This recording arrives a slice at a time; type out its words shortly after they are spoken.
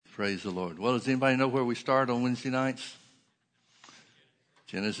Praise the Lord. Well, does anybody know where we start on Wednesday nights?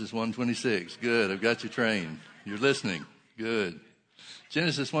 Genesis 1:26. Good. I've got you trained. You're listening. Good.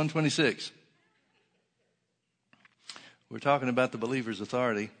 Genesis 1:26. We're talking about the believer's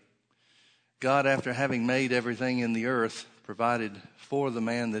authority. God, after having made everything in the earth, provided for the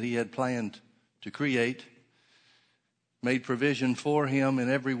man that he had planned to create, made provision for him in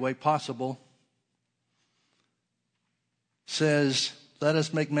every way possible, says, let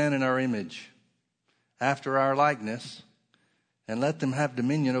us make man in our image, after our likeness, and let them have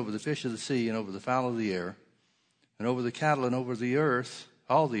dominion over the fish of the sea and over the fowl of the air, and over the cattle and over the earth,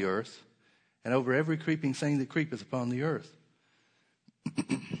 all the earth, and over every creeping thing that creepeth upon the earth.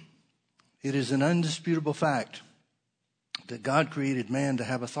 It is an undisputable fact that God created man to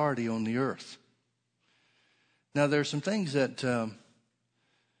have authority on the earth. Now, there are some things that the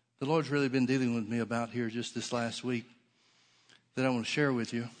Lord's really been dealing with me about here just this last week that I want to share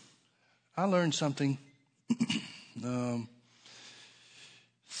with you. I learned something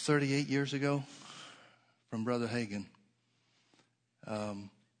 38 years ago from Brother Hagin.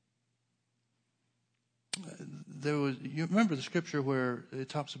 You remember the scripture where it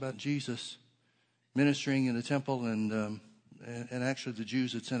talks about Jesus ministering in the temple, and actually the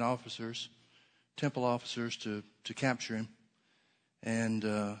Jews had sent temple officers to capture him, and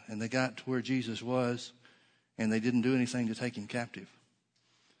they got to where Jesus was, and they didn't do anything to take him captive.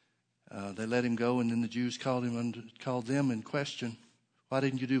 They let him go, and then the Jews called them in question. Why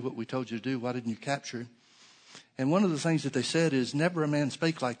didn't you do what we told you to do? Why didn't you capture him? And one of the things that they said is, never a man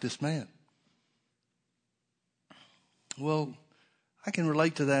spake like this man. Well, I can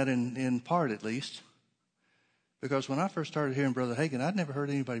relate to that in part at least, because when I first started hearing Brother Hagin, I'd never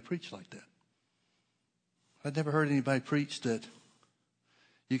heard anybody preach like that. I'd never heard anybody preach that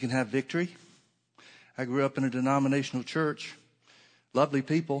you can have victory. I grew up in a denominational church, lovely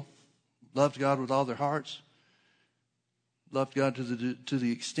people, loved God with all their hearts, loved God to the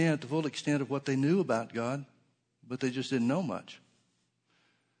full extent of what they knew about God, but they just didn't know much.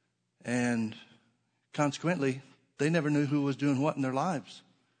 And consequently, they never knew who was doing what in their lives.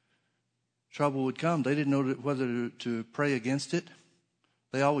 Trouble would come. They didn't know whether to pray against it.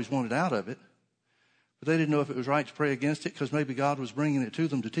 They always wanted out of it. But they didn't know if it was right to pray against it, because maybe God was bringing it to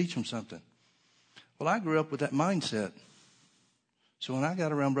them to teach them something. Well, I grew up with that mindset. So when I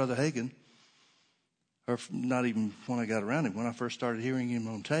got around Brother Hagin, or not even when I got around him, when I first started hearing him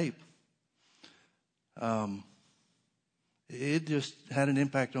on tape, it just had an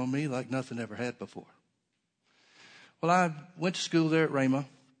impact on me like nothing ever had before. Well, I went to school there at Rhema,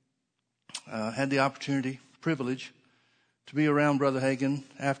 had the privilege to be around Brother Hagin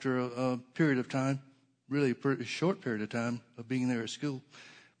after a period of time, really a pretty short period of time of being there at school.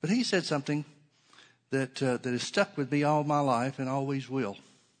 But he said something that has stuck with me all my life and always will.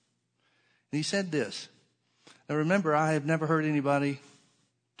 And he said this. Now remember, I have never heard anybody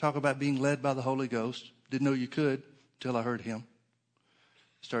talk about being led by the Holy Ghost. Didn't know you could until I heard him.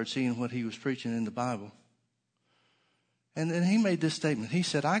 Started seeing what he was preaching in the Bible. And then he made this statement. He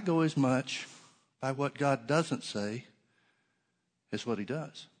said, I go as much by what God doesn't say as what he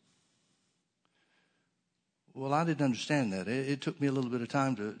does. Well, I didn't understand that. It took me a little bit of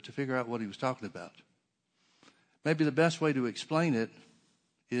time to figure out what he was talking about. Maybe the best way to explain it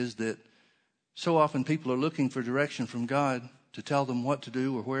is that so often people are looking for direction from God to tell them what to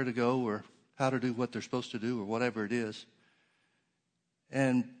do or where to go or how to do what they're supposed to do or whatever it is.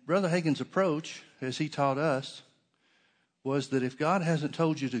 And Brother Hagin's approach, as he taught us, was that if God hasn't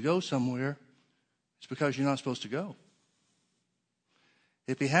told you to go somewhere, it's because you're not supposed to go.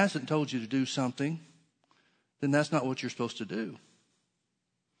 If he hasn't told you to do something, then that's not what you're supposed to do.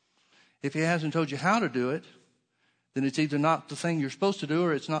 If he hasn't told you how to do it, then it's either not the thing you're supposed to do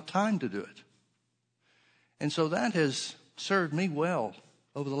or it's not time to do it. And so that has served me well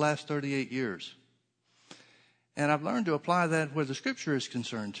over the last 38 years. And I've learned to apply that where the scripture is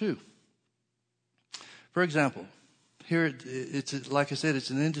concerned too. For example, here it's like I said, it's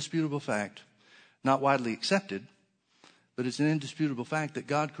an indisputable fact, not widely accepted, but it's an indisputable fact that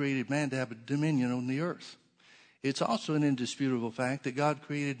God created man to have a dominion on the earth. It's also an indisputable fact that God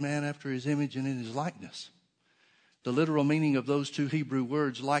created man after his image and in his likeness. The literal meaning of those two Hebrew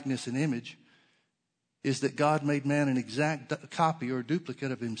words, likeness and image, is that God made man an exact copy or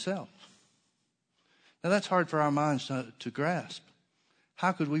duplicate of himself. Now that's hard for our minds to grasp.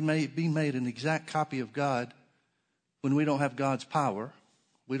 How could we be made an exact copy of God when we don't have God's power?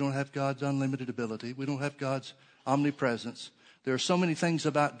 We don't have God's unlimited ability. We don't have God's omnipresence. There are so many things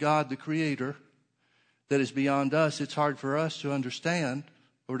about God, the Creator, that is beyond us. It's hard for us to understand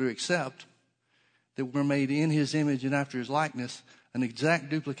or to accept that we're made in his image and after his likeness. an exact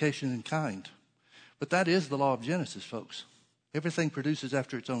duplication in kind. But that is the law of Genesis, folks. Everything produces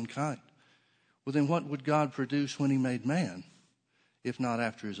after its own kind. Well, then what would God produce when he made man, if not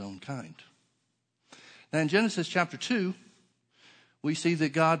after his own kind? Now, in Genesis chapter 2, we see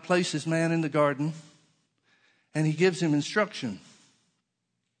that God places man in the garden, and he gives him instruction.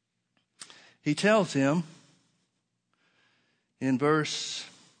 He tells him in let's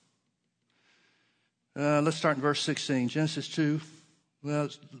start in verse 16. Genesis 2,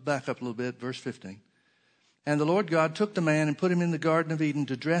 let's back up a little bit, verse 15. And the Lord God took the man and put him in the Garden of Eden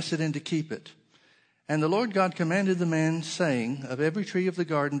to dress it and to keep it. And the Lord God commanded the man, saying, of every tree of the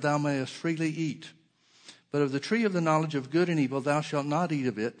garden thou mayest freely eat. But of the tree of the knowledge of good and evil thou shalt not eat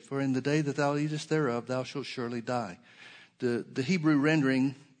of it, for in the day that thou eatest thereof thou shalt surely die. The Hebrew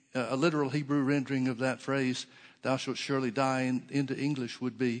rendering, a literal Hebrew rendering of that phrase, thou shalt surely die, into English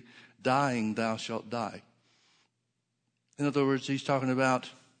would be, dying thou shalt die. In other words, he's talking about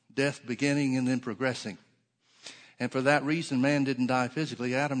death beginning and then progressing. And for that reason, man didn't die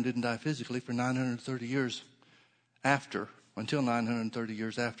physically. Adam didn't die physically for 930 years until 930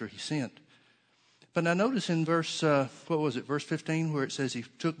 years after he sinned. But now notice in verse 15, where it says he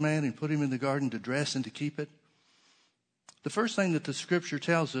took man and put him in the garden to dress and to keep it. The first thing that the scripture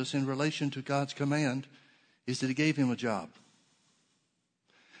tells us in relation to God's command is that he gave him a job.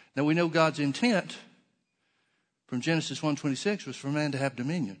 Now we know God's intent from Genesis 1:26 was for man to have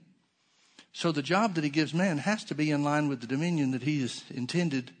dominion. So the job that he gives man has to be in line with the dominion that he is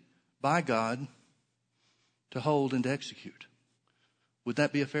intended by God to hold and to execute. Would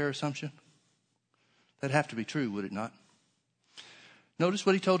that be a fair assumption? That'd have to be true, would it not? Notice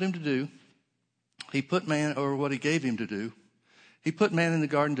what he told him to do. He put man, or what he gave him to do, he put man in the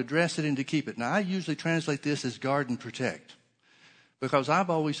garden to dress it and to keep it. Now I usually translate this as guard and protect, because I've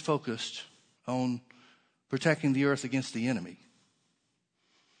always focused on protecting the earth against the enemy.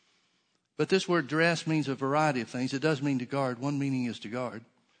 But this word dress means a variety of things. It does mean to guard. One meaning is to guard.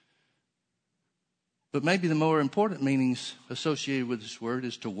 But maybe the more important meanings associated with this word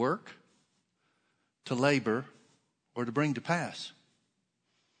is to work, to labor, or to bring to pass.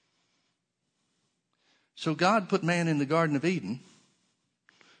 So God put man in the Garden of Eden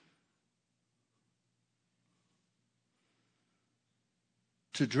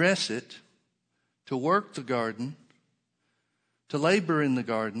to dress it, to work the garden, to labor in the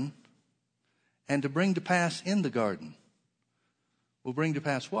garden, and to bring to pass in the garden. Well, bring to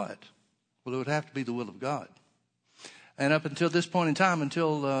pass what? Well, it would have to be the will of God. And up until this point in time,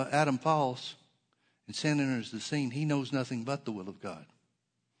 until Adam falls and sin enters the scene, he knows nothing but the will of God.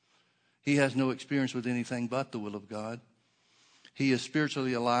 He has no experience with anything but the will of God. He is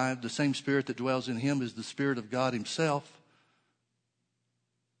spiritually alive. The same spirit that dwells in him is the Spirit of God himself.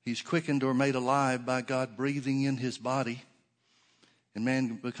 He's quickened or made alive by God breathing in his body. And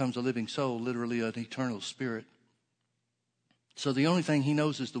man becomes a living soul, literally an eternal spirit. So the only thing he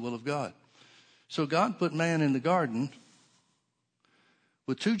knows is the will of God. So God put man in the garden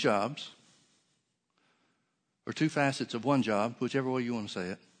with two jobs, or two facets of one job, whichever way you want to say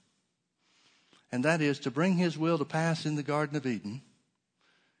it. And that is to bring his will to pass in the Garden of Eden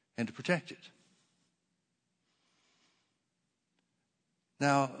and to protect it.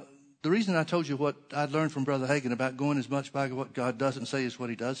 Now, the reason I told you what I'd learned from Brother Hagin about going as much by what God doesn't say as what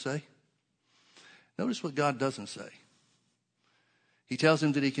he does say. Notice what God doesn't say. He tells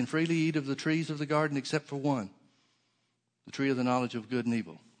him that he can freely eat of the trees of the garden except for one, the tree of the knowledge of good and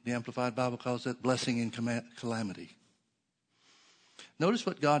evil. The Amplified Bible calls that blessing and calamity. Notice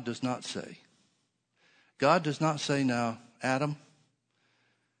what God does not say. God does not say, now, Adam,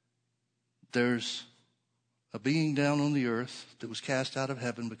 there's a being down on the earth that was cast out of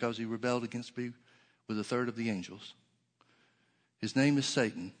heaven because he rebelled against me with a third of the angels. His name is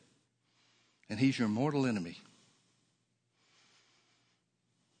Satan, and he's your mortal enemy.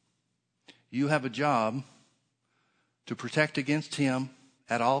 You have a job to protect against him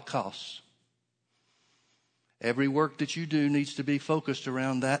at all costs. Every work that you do needs to be focused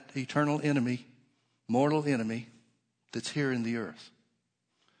around that eternal enemy, mortal enemy that's here in the earth.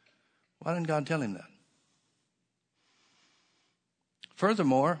 Why didn't God tell him that?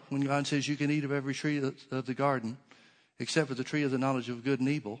 Furthermore, when God says you can eat of every tree of the garden except for the tree of the knowledge of good and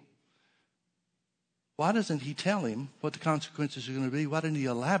evil, why doesn't he tell him what the consequences are going to be? Why didn't he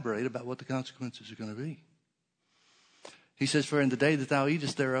elaborate about what the consequences are going to be? He says, for in the day that thou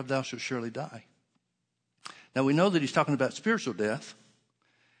eatest thereof, thou shalt surely die. Now we know that he's talking about spiritual death,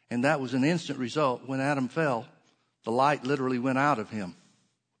 and that was an instant result. When Adam fell, the light literally went out of him,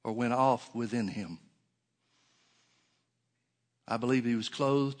 or went off within him. I believe he was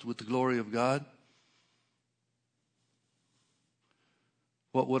clothed with the glory of God.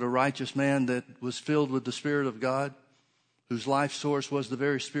 What would a righteous man that was filled with the Spirit of God, whose life source was the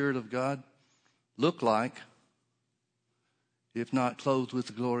very Spirit of God, look like if not clothed with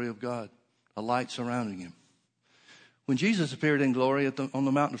the glory of God, a light surrounding him? When Jesus appeared in glory on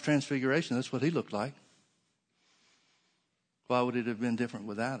the mountain of transfiguration, that's what he looked like. Why would it have been different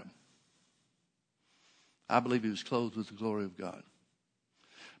with Adam? I believe he was clothed with the glory of God.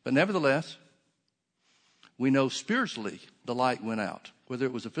 But nevertheless, we know spiritually the light went out. Whether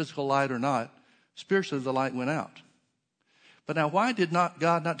it was a physical light or not, spiritually the light went out. But now, why did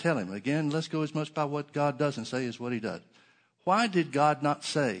God not tell him? Again, let's go as much by what God doesn't say as what he does. Why did God not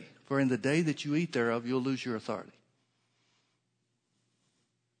say, for in the day that you eat thereof, you'll lose your authority?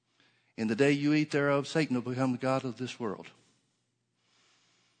 In the day you eat thereof, Satan will become the god of this world.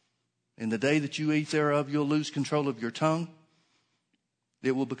 In the day that you eat thereof, you'll lose control of your tongue.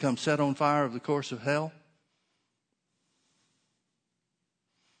 It will become set on fire of the course of hell.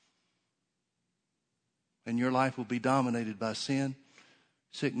 And your life will be dominated by sin,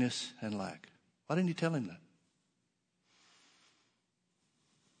 sickness, and lack. Why didn't he tell him that?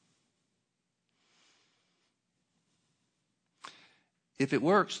 If it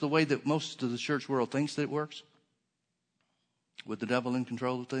works the way that most of the church world thinks that it works, with the devil in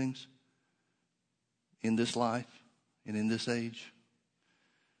control of things, in this life and in this age,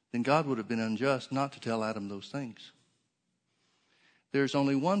 then God would have been unjust not to tell Adam those things. There's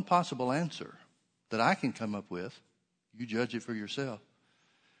only one possible answer that I can come up with. You judge it for yourself.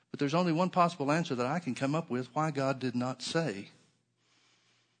 But there's only one possible answer that I can come up with why God did not say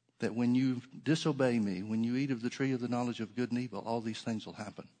that when you disobey me, when you eat of the tree of the knowledge of good and evil, all these things will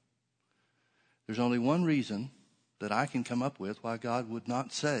happen. There's only one reason that I can come up with why God would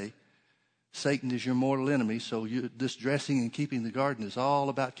not say, Satan is your mortal enemy, so this dressing and keeping the garden is all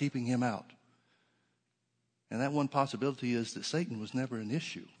about keeping him out. And that one possibility is that Satan was never an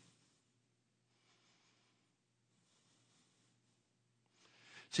issue.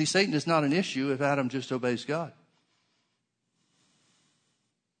 See, Satan is not an issue if Adam just obeys God.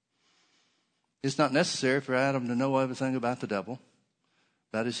 It's not necessary for Adam to know everything about the devil,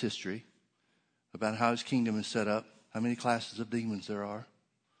 about his history, about how his kingdom is set up, how many classes of demons there are,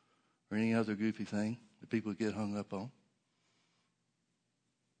 or any other goofy thing that people get hung up on.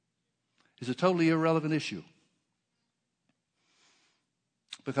 It's a totally irrelevant issue.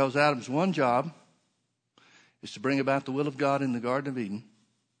 Because Adam's one job is to bring about the will of God in the Garden of Eden.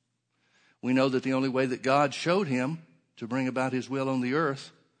 We know that the only way that God showed him to bring about his will on the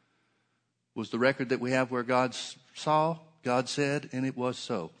earth was the record that we have where God saw, God said, and it was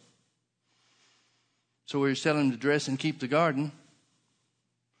so. So where he's telling him to dress and keep the garden,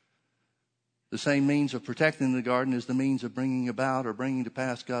 the same means of protecting the garden is the means of bringing about or bringing to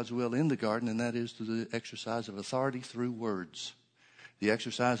pass God's will in the garden, and that is through the exercise of authority through words. The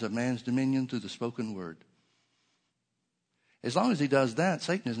exercise of man's dominion through the spoken word. As long as he does that,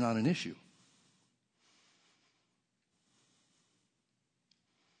 Satan is not an issue.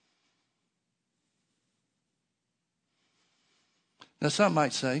 Now, some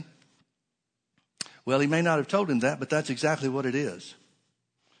might say, well, he may not have told him that, but that's exactly what it is.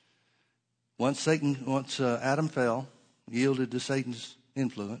 Once Adam fell, yielded to Satan's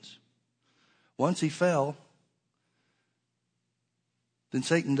influence, once he fell, then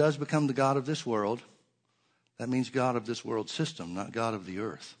Satan does become the god of this world. That means God of this world system, not God of the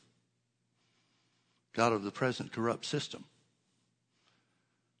earth. God of the present corrupt system,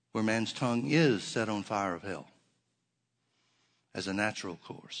 where man's tongue is set on fire of hell as a natural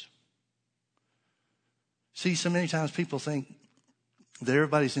course. See, so many times people think that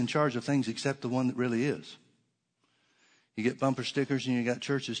everybody's in charge of things except the one that really is. You get bumper stickers and you got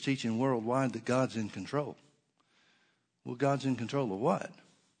churches teaching worldwide that God's in control. Well, God's in control of what?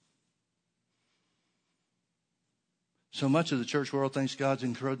 So much of the church world thinks God's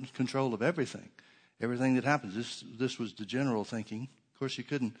in control of everything. Everything that happens. This was the general thinking. Of course,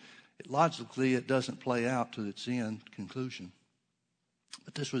 logically, it doesn't play out to its end conclusion.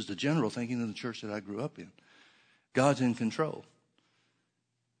 But this was the general thinking of the church that I grew up in. God's in control.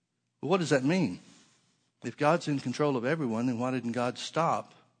 Well, what does that mean? If God's in control of everyone, then why didn't God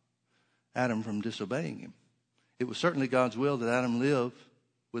stop Adam from disobeying him? It was certainly God's will that Adam live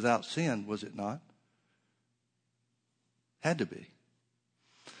without sin, was it not? Had to be.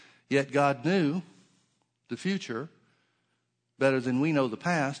 Yet God knew the future better than we know the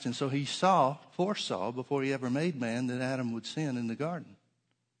past, and so he foresaw before he ever made man that Adam would sin in the garden.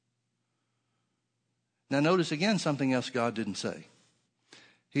 Now notice again something else God didn't say.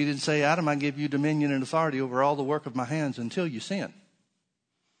 He didn't say, Adam, I give you dominion and authority over all the work of my hands until you sin.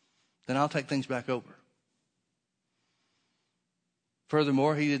 Then I'll take things back over.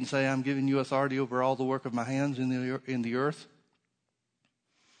 Furthermore, he didn't say, I'm giving you authority over all the work of my hands in the earth.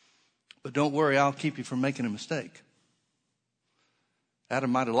 But don't worry, I'll keep you from making a mistake.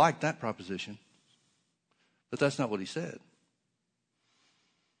 Adam might have liked that proposition, but that's not what he said.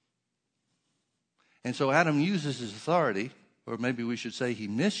 And so Adam uses his authority, or maybe we should say he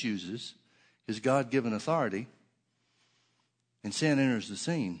misuses his God-given authority, and sin enters the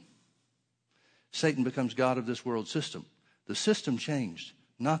scene. Satan becomes God of this world system. The system changed,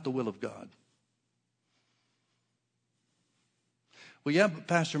 not the will of God. Well, yeah, but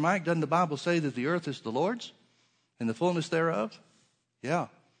Pastor Mike, doesn't the Bible say that the earth is the Lord's and the fullness thereof? Yeah.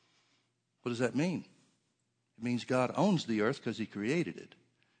 What does that mean? It means God owns the earth because he created it.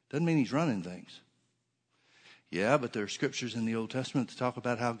 Doesn't mean he's running things. Yeah, but there are scriptures in the Old Testament that talk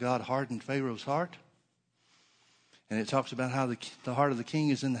about how God hardened Pharaoh's heart. And it talks about how the heart of the king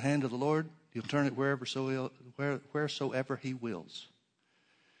is in the hand of the Lord. He'll turn it wheresoever he wills.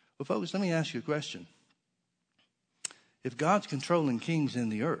 Well, folks, let me ask you a question. If God's controlling kings in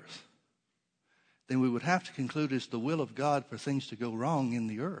the earth, then we would have to conclude it's the will of God for things to go wrong in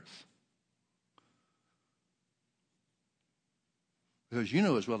the earth. Because you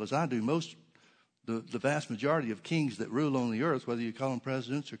know as well as I do, the vast majority of kings that rule on the earth, whether you call them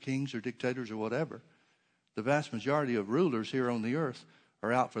presidents or kings or dictators or whatever, the vast majority of rulers here on the earth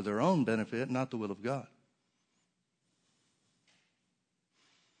are out for their own benefit, not the will of God.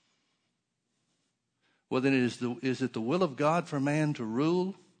 Well, then is it the will of God for man to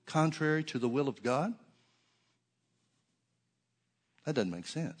rule contrary to the will of God? That doesn't make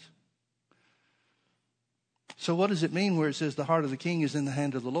sense. So what does it mean where it says the heart of the king is in the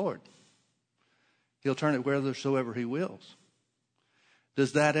hand of the Lord? He'll turn it wheresoever he wills.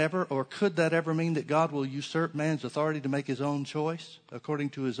 Does that ever, or could that ever mean that God will usurp man's authority to make his own choice according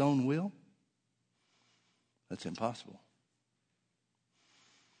to his own will? That's impossible.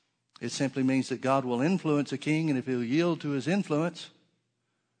 It simply means that God will influence a king, and if he'll yield to his influence,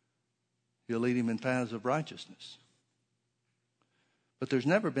 he'll lead him in paths of righteousness. But there's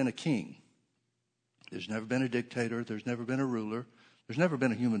never been a king. There's never been a dictator. There's never been a ruler. There's never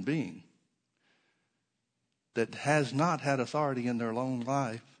been a human being that has not had authority in their own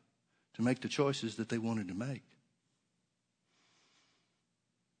life to make the choices that they wanted to make.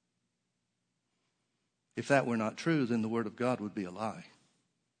 If that were not true, then the Word of God would be a lie.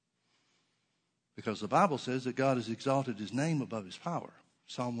 Because the Bible says that God has exalted his name above his power.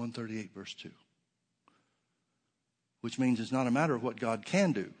 Psalm 138, verse 2. Which means it's not a matter of what God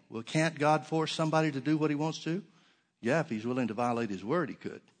can do. Well, can't God force somebody to do what he wants to? Yeah, if he's willing to violate his word, he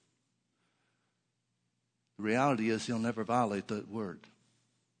could. The reality is he'll never violate that word.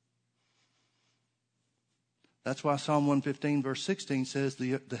 That's why Psalm 115, verse 16 says,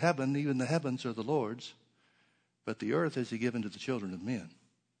 the heaven, even the heavens are the Lord's, but the earth has he given to the children of men.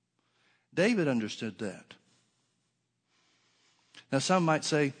 David understood that. Now some might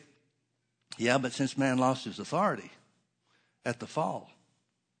say, yeah, but since man lost his authority at the fall,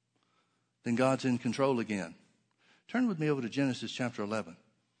 then God's in control again. Turn with me over to Genesis chapter 11.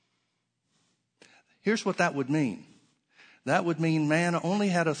 Here's what that would mean. That would mean man only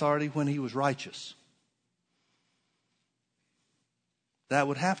had authority when he was righteous. That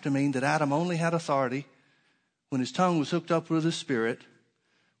would have to mean that Adam only had authority when his tongue was hooked up with his spirit,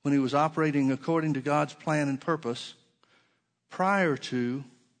 when he was operating according to God's plan and purpose, prior to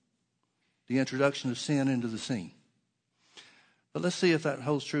the introduction of sin into the scene. But let's see if that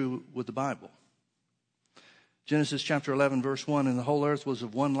holds true with the Bible. Genesis chapter 11, verse 1, and the whole earth was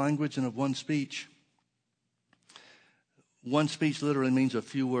of one language and of one speech. One speech literally means a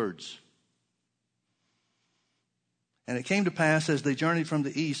few words. And it came to pass as they journeyed from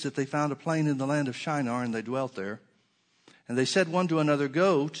the east that they found a plain in the land of Shinar, and they dwelt there. And they said one to another,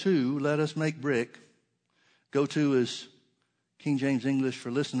 go to, let us make brick. Go to is King James English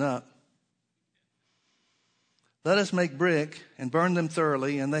for listen up. Let us make brick and burn them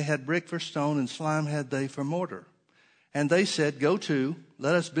thoroughly. And they had brick for stone and slime had they for mortar. And they said, go to,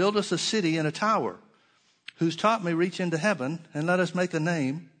 let us build us a city and a tower, whose top may reach into heaven, and let us make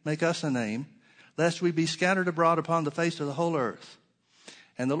us a name, lest we be scattered abroad upon the face of the whole earth.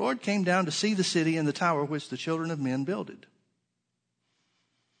 And the Lord came down to see the city and the tower which the children of men builded.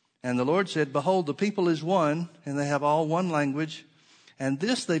 And the Lord said, behold, the people is one, and they have all one language, and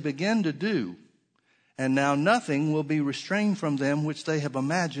this they begin to do. And now nothing will be restrained from them which they have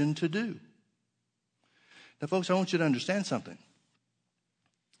imagined to do. Now, folks, I want you to understand something.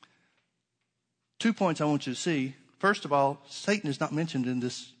 2 points I want you to see. First of all, Satan is not mentioned in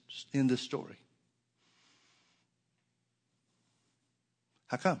this story.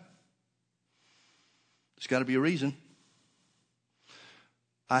 How come? There's got to be a reason.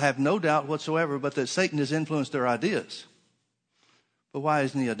 I have no doubt whatsoever but that Satan has influenced their ideas. But why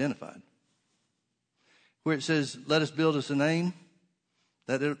isn't he identified? Where it says, let us build us a name,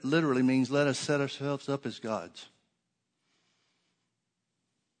 that it literally means let us set ourselves up as gods.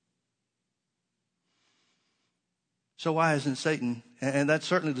 So why isn't Satan, and that's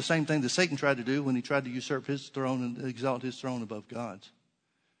certainly the same thing that Satan tried to do when he tried to usurp his throne and exalt his throne above God's.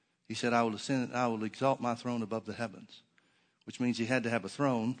 He said, I will exalt my throne above the heavens, which means he had to have a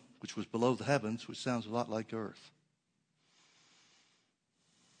throne which was below the heavens, which sounds a lot like earth.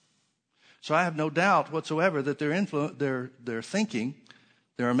 So I have no doubt whatsoever that their thinking,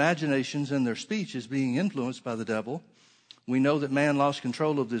 their imaginations, and their speech is being influenced by the devil. We know that man lost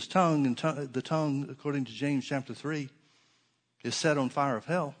control of his tongue, and the tongue, according to James chapter 3, is set on fire of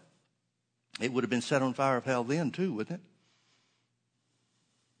hell. It would have been set on fire of hell then too, wouldn't it?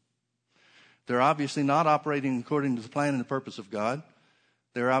 They're obviously not operating according to the plan and the purpose of God.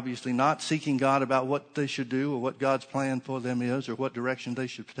 They're obviously not seeking God about what they should do or what God's plan for them is or what direction they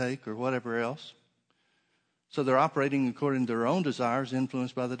should take or whatever else. So they're operating according to their own desires,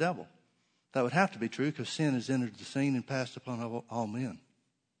 influenced by the devil. That would have to be true because sin has entered the scene and passed upon all men.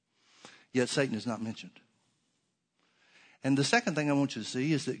 Yet Satan is not mentioned. And the second thing I want you to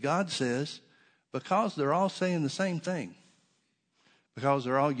see is that God says, because they're all saying the same thing, because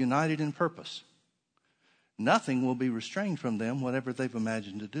they're all united in purpose, nothing will be restrained from them, whatever they've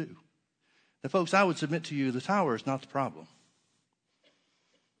imagined to do. Now, folks, I would submit to you the tower is not the problem.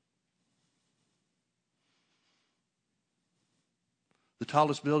 The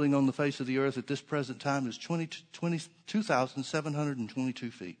tallest building on the face of the earth at this present time is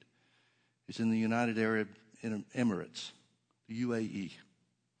 22,722 feet. It's in the United Arab Emirates, the UAE.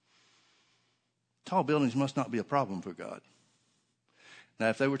 Tall buildings must not be a problem for God. Now,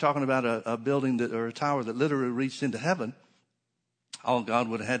 if they were talking about a building or a tower that literally reached into heaven, all God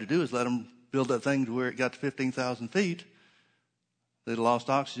would have had to do is let them build that thing to where it got to 15,000 feet. They'd have lost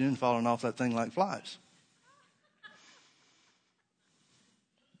oxygen and fallen off that thing like flies.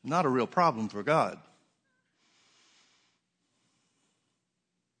 Not a real problem for God.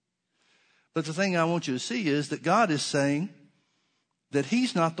 But the thing I want you to see is that God is saying that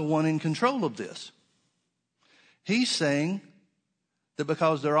he's not the one in control of this. He's saying that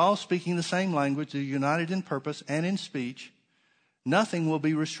because they're all speaking the same language, they're united in purpose and in speech, nothing will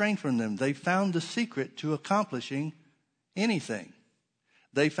be restrained from them. They found the secret to accomplishing anything.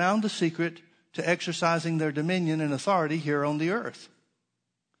 They found the secret to exercising their dominion and authority here on the earth.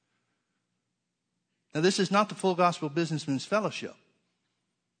 Now, this is not the Full Gospel Businessmen's Fellowship.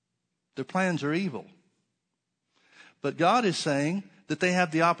 Their plans are evil. But God is saying that they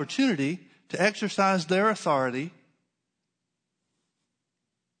have the opportunity to exercise their authority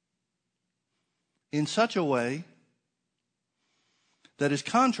in such a way that is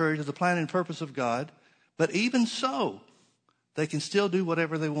contrary to the plan and purpose of God, but even so, they can still do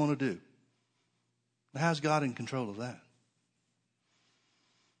whatever they want to do. Now, how's God in control of that?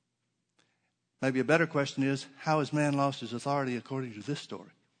 Maybe a better question is, how has man lost his authority according to this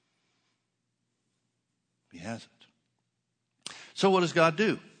story? He hasn't. So what does God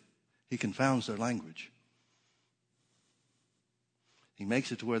do? He confounds their language. He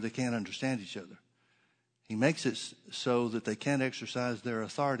makes it to where they can't understand each other. He makes it so that they can't exercise their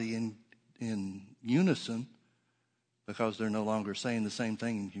authority in unison because they're no longer saying the same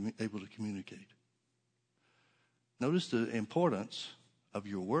thing and able to communicate. Notice the importance of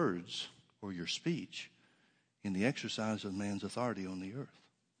your words or your speech in the exercise of man's authority on the earth.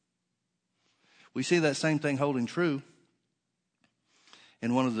 We see that same thing holding true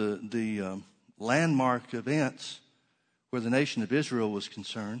in one of the landmark events where the nation of Israel was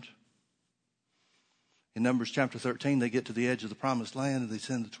concerned. In Numbers chapter 13, they get to the edge of the promised land and they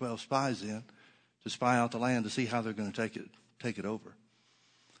send the 12 spies in to spy out the land to see how they're going to take it over.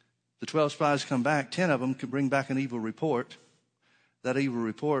 The 12 spies come back. 10 of them could bring back an evil report. That evil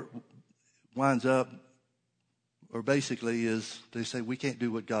report winds up, or basically is, they say, we can't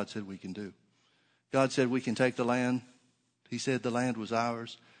do what God said we can do. God said we can take the land. He said the land was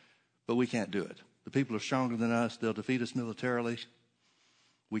ours, but we can't do it. The people are stronger than us. They'll defeat us militarily.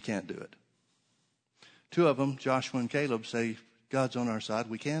 We can't do it. 2 of them, Joshua and Caleb, say, God's on our side.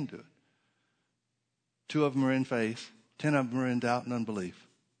 We can do it. 2 of them are in faith. 10 of them are in doubt and unbelief.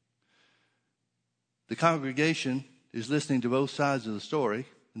 The congregation is listening to both sides of the story,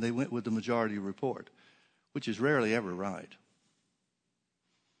 and they went with the majority report, which is rarely ever right.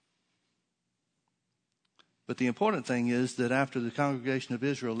 But the important thing is that after the congregation of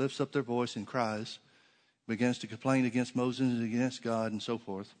Israel lifts up their voice and cries, begins to complain against Moses and against God and so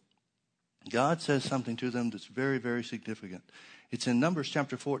forth, God says something to them that's very, very significant. It's in Numbers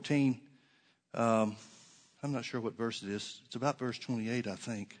chapter 14. I'm not sure what verse it is. It's about verse 28, I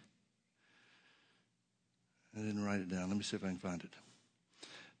think. I didn't write it down. Let me see if I can find it.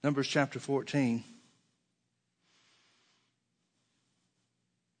 Numbers chapter 14.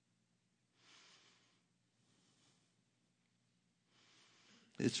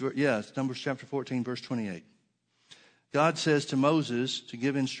 It's Numbers chapter 14, verse 28. God says to Moses to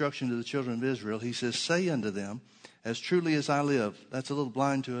give instruction to the children of Israel. He says, say unto them, as truly as I live. That's a little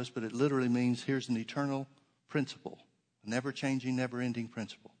blind to us, but it literally means here's an eternal principle. A never-changing, never-ending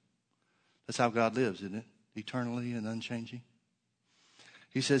principle. That's how God lives, isn't it? Eternally and unchanging.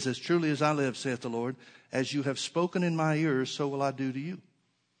 He says, as truly as I live, saith the Lord, as you have spoken in my ears, so will I do to you.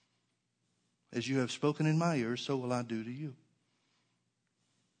 As you have spoken in my ears, so will I do to you.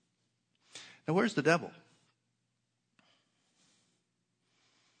 Now, where's the devil?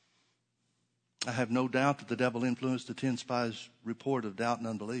 I have no doubt that the devil influenced the 10 spies' report of doubt and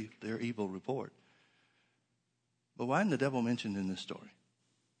unbelief, their evil report. But why isn't the devil mentioned in this story?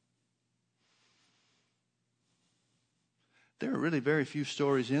 There are really very few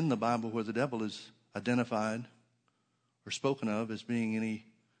stories in the Bible where the devil is identified or spoken of as being any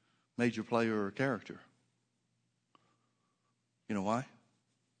major player or character. You know why?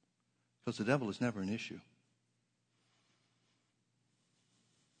 Because the devil is never an issue.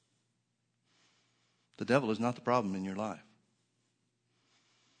 The devil is not the problem in your life.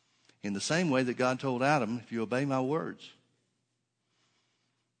 In the same way that God told Adam, if you obey my words,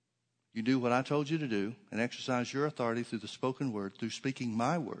 you do what I told you to do and exercise your authority through the spoken word, through speaking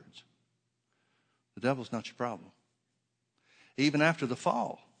my words, the devil's not your problem. Even after the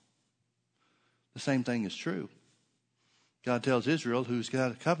fall, the same thing is true. God tells Israel, who's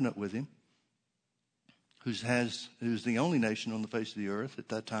got a covenant with him, who's the only nation on the face of the earth at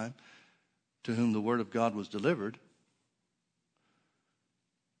that time, to whom the word of God was delivered.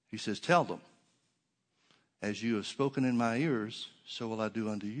 He says, tell them, as you have spoken in my ears, so will I do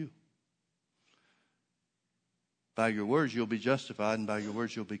unto you. By your words you'll be justified, and by your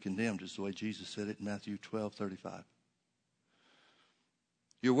words you'll be condemned, is the way Jesus said it in Matthew 12:35.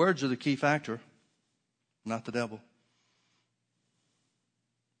 Your words are the key factor, not the devil.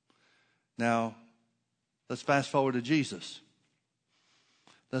 Now, let's fast forward to Jesus.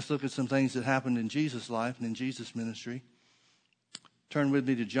 Let's look at some things that happened in Jesus' life and in Jesus' ministry. Turn with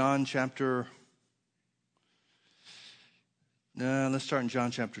me to John chapter... let's start in John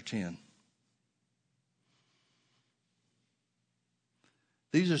chapter 10.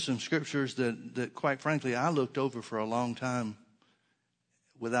 These are some scriptures that, quite frankly, I looked over for a long time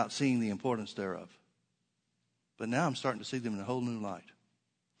without seeing the importance thereof. But now I'm starting to see them in a whole new light.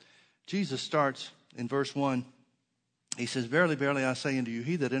 Jesus starts in verse 1. He says, verily, verily, I say unto you,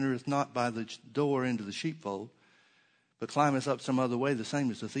 he that entereth not by the door into the sheepfold, but climbeth up some other way, the same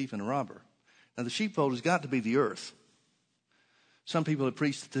is a thief and a robber. Now, the sheepfold has got to be the earth. Some people have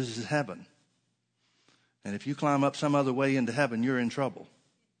preached that this is heaven. And if you climb up some other way into heaven, you're in trouble.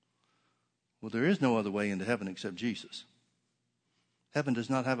 Well, there is no other way into heaven except Jesus. Heaven does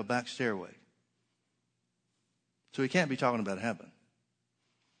not have a back stairway. So he can't be talking about heaven.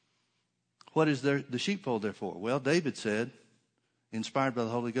 What is the sheepfold therefore? Well, David said, inspired by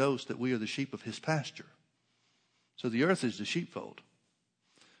the Holy Ghost, that we are the sheep of his pasture. So the earth is the sheepfold.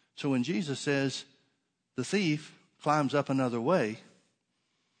 So when Jesus says the thief climbs up another way,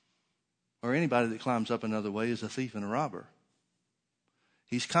 or anybody that climbs up another way is a thief and a robber,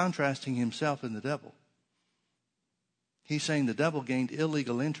 he's contrasting himself and the devil. He's saying the devil gained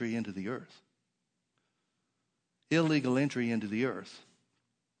illegal entry into the earth. Illegal entry into the earth.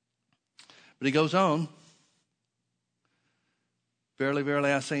 But he goes on. Verily,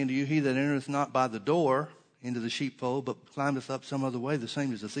 verily, I say unto you, he that entereth not by the door into the sheepfold, but climbeth up some other way, the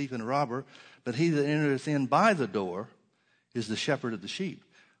same is a thief and a robber. But he that entereth in by the door is the shepherd of the sheep.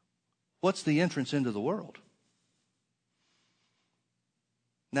 What's the entrance into the world?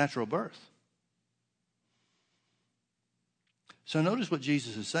 Natural birth. So notice what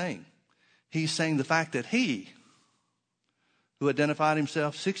Jesus is saying. He's saying the fact that he, who identified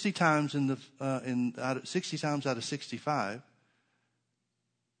himself 60 times 60 times out of 65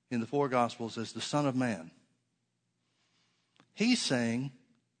 in the four Gospels as the Son of Man, he's saying,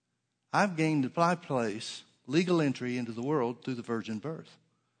 I've gained my place, legal entry into the world through the virgin birth.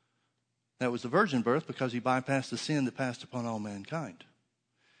 That was the virgin birth because he bypassed the sin that passed upon all mankind.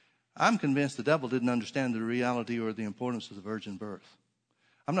 I'm convinced the devil didn't understand the reality or the importance of the virgin birth.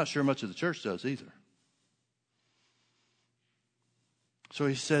 I'm not sure much of the church does either. So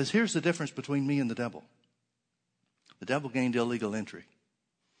he says, here's the difference between me and the devil. The devil gained illegal entry.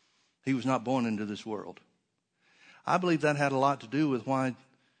 He was not born into this world. I believe that had a lot to do with why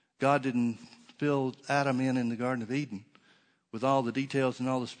God didn't fill Adam in the Garden of Eden with all the details and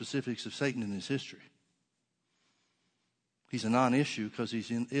all the specifics of Satan in his history. He's a non-issue because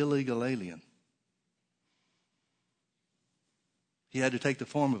he's an illegal alien. He had to take the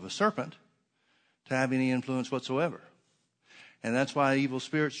form of a serpent to have any influence whatsoever. And that's why evil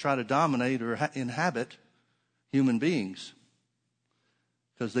spirits try to dominate or inhabit human beings,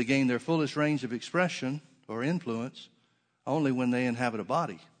 because they gain their fullest range of expression or influence only when they inhabit a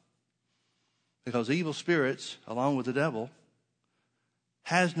body. Because evil spirits, along with the devil,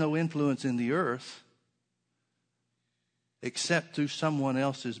 has no influence in the earth except through someone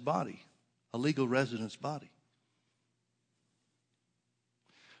else's body, a legal resident's body.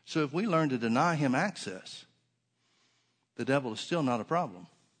 So if we learn to deny him access, the devil is still not a problem.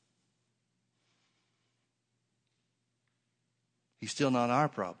 He's still not our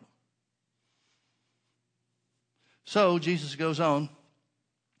problem. So Jesus goes on,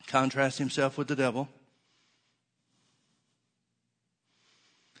 contrasts himself with the devil.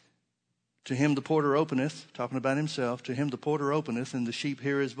 To him the porter openeth, talking about himself, to him the porter openeth, and the sheep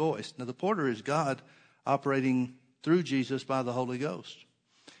hear his voice. Now the porter is God operating through Jesus by the Holy Ghost.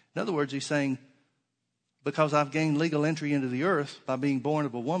 In other words, he's saying, because I've gained legal entry into the earth by being born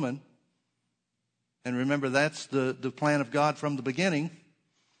of a woman, and remember that's the plan of God from the beginning,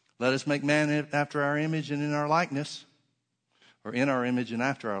 let us make man after our image and in our likeness, or in our image and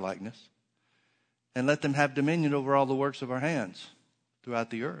after our likeness, and let them have dominion over all the works of our hands throughout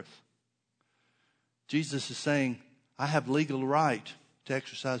the earth. Jesus is saying, I have legal right to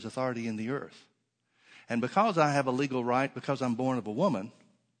exercise authority in the earth. And because I have a legal right, because I'm born of a woman,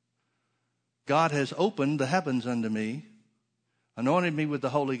 God has opened the heavens unto me, anointed me with the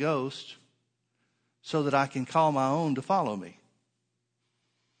Holy Ghost, so that I can call my own to follow me.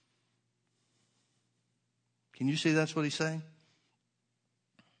 Can you see that's what he's saying?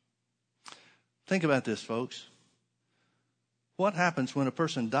 Think about this, folks. What happens when a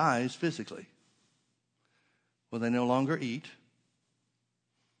person dies physically? Well, they no longer eat.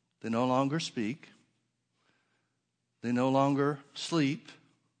 They no longer speak. They no longer sleep.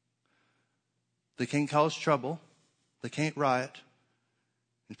 They can't cause trouble. They can't riot.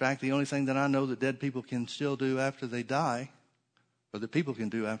 In fact, the only thing that I know that dead people can still do after they die, or that people can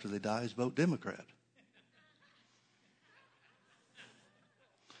do after they die, is vote Democrat.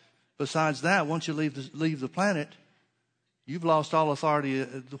 Besides that, once you leave the planet, you've lost all authority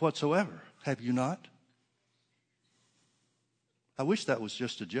whatsoever, have you not? I wish that was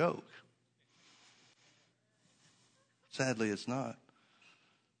just a joke. Sadly, it's not.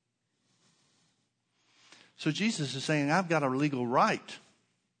 So Jesus is saying, I've got a legal right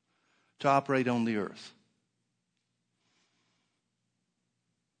to operate on the earth.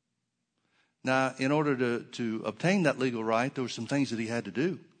 Now, in order to obtain that legal right, there were some things that he had to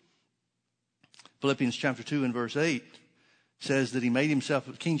do. Philippians chapter 2 and verse 8 says that he made himself,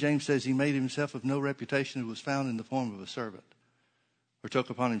 King James says he made himself of no reputation, who was found in the form of a servant, or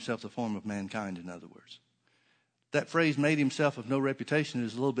took upon himself the form of mankind, in other words. That phrase, made himself of no reputation,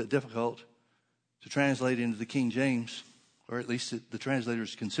 is a little bit difficult to translate into the King James, or at least the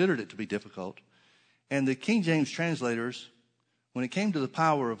translators considered it to be difficult. And the King James translators, when it came to the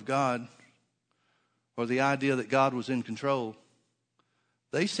power of God, or the idea that God was in control,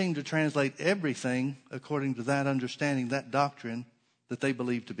 they seemed to translate everything according to that understanding, that doctrine that they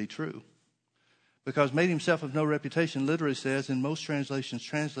believed to be true. Because made himself of no reputation literally says, in most translations,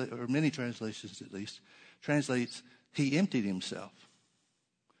 or many translations at least, translates, he emptied himself.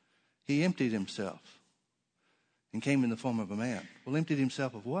 He emptied himself and came in the form of a man. Well, emptied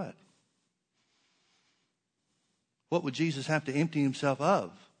himself of what? What would Jesus have to empty himself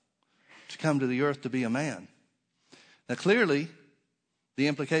of to come to the earth to be a man? Now, clearly, the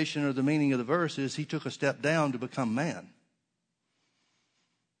implication or the meaning of the verse is he took a step down to become man.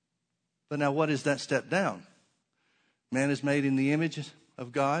 But now, what is that step down? Man is made in the image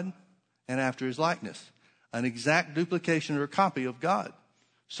of God and after his likeness. An exact duplication or copy of God.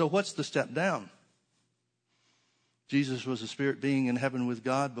 So what's the step down? Jesus was a spirit being in heaven with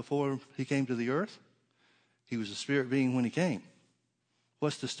God before he came to the earth. He was a spirit being when he came.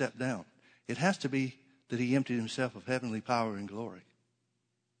 What's the step down? It has to be that he emptied himself of heavenly power and glory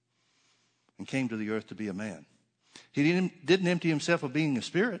and came to the earth to be a man. He didn't empty himself of being a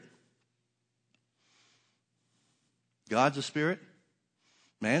spirit. God's a spirit.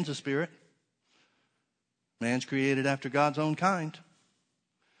 Man's a spirit. Man's created after God's own kind.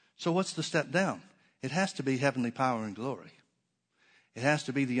 So what's the step down? It has to be heavenly power and glory. It has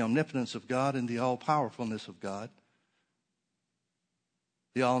to be the omnipotence of God and the all-powerfulness of God,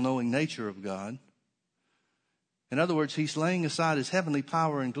 the all-knowing nature of God, In other words, he's laying aside his heavenly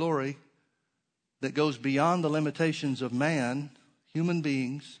power and glory that goes beyond the limitations of man, human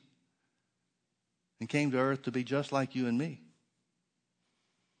beings, and came to earth to be just like you and me.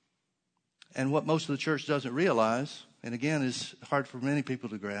 And what most of the church doesn't realize, and again is hard for many people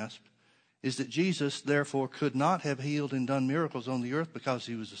to grasp, is that Jesus, therefore, could not have healed and done miracles on the earth because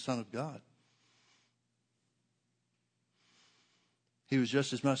he was the Son of God. He was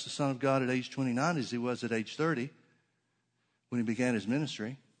just as much the Son of God at age 29 as he was at age 30 when he began his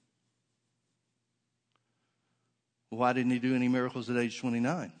ministry. Why didn't he do any miracles at age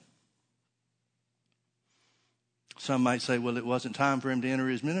 29? Some might say, well, it wasn't time for him to enter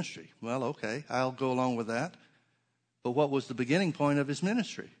his ministry. Well, okay, I'll go along with that. But what was the beginning point of his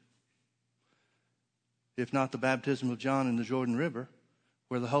ministry? If not the baptism of John in the Jordan River,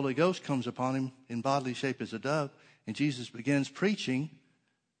 where the Holy Ghost comes upon him in bodily shape as a dove, and Jesus begins preaching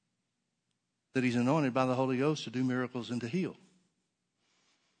that he's anointed by the Holy Ghost to do miracles and to heal.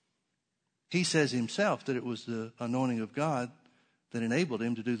 He says himself that it was the anointing of God that enabled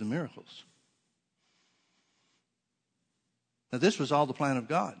him to do the miracles. Now, this was all the plan of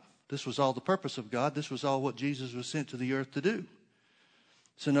God. This was all the purpose of God. This was all what Jesus was sent to the earth to do.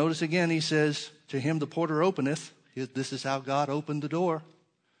 So notice again, he says, to him the porter openeth. This is how God opened the door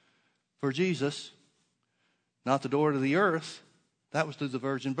for Jesus. Not the door to the earth. That was through the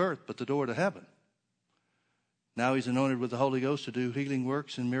virgin birth, but the door to heaven. Now he's anointed with the Holy Ghost to do healing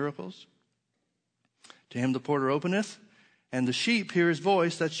works and miracles. To him the porter openeth, and the sheep hear his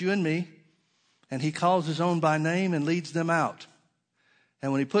voice, that's you and me, and he calls his own by name and leads them out.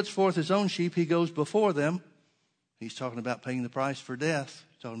 And when he puts forth his own sheep, he goes before them. He's talking about paying the price for death.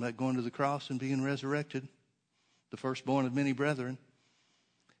 He's talking about going to the cross and being resurrected, the firstborn of many brethren.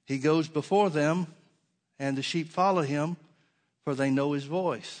 He goes before them, and the sheep follow him, for they know his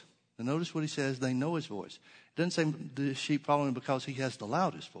voice. And notice what he says, they know his voice. It doesn't say the sheep follow him because he has the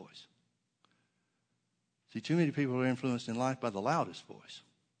loudest voice. See, too many people are influenced in life by the loudest voice.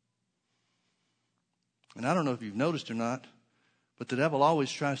 And I don't know if you've noticed or not, but the devil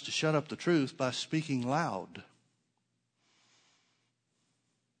always tries to shut up the truth by speaking loud.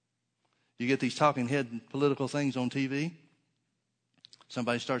 You get these talking head political things on TV.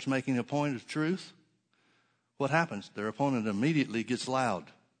 Somebody starts making a point of truth. What happens? Their opponent immediately gets loud.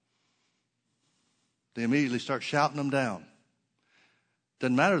 They immediately start shouting them down.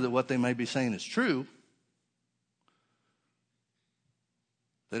 Doesn't matter that what they may be saying is true.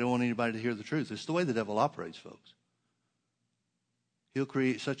 They don't want anybody to hear the truth. It's the way the devil operates, folks. He'll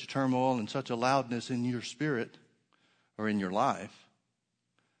create such a turmoil and such a loudness in your spirit or in your life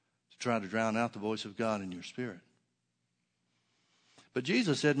to try to drown out the voice of God in your spirit. But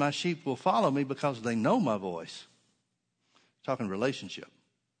Jesus said, my sheep will follow me because they know my voice. Talking relationship.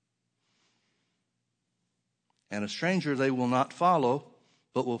 And a stranger they will not follow,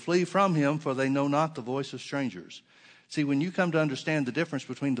 but will flee from him, for they know not the voice of strangers. See, when you come to understand the difference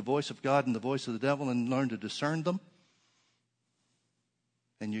between the voice of God and the voice of the devil and learn to discern them,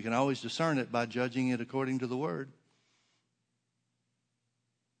 and you can always discern it by judging it according to the Word,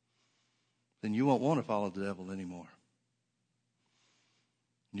 then you won't want to follow the devil anymore.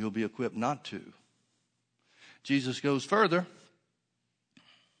 You'll be equipped not to. Jesus goes further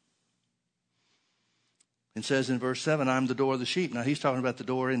and says in verse 7, I'm the door of the sheep. Now he's talking about the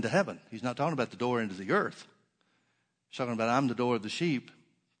door into heaven. He's not talking about the door into the earth. He's talking about I'm the door of the sheep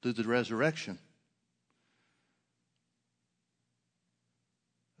through the resurrection.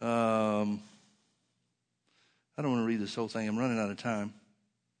 I don't want to read this whole thing. I'm running out of time.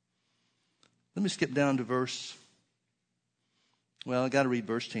 Let me skip down to I got to read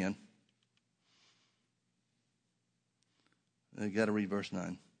verse 10. I got to read verse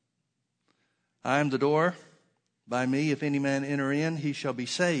 9. I am the door. By me, if any man enter in, he shall be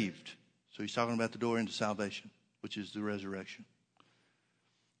saved. So he's talking about the door into salvation, which is the resurrection.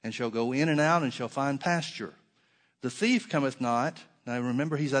 And shall go in and out and shall find pasture. The thief cometh not. Now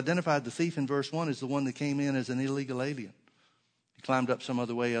remember, he's identified the thief in verse 1 as the one that came in as an illegal alien. He climbed up some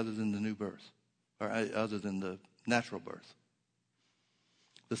other way other than the new birth, or other than the natural birth.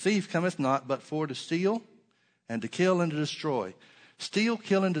 The thief cometh not but for to steal and to kill and to destroy. Steal,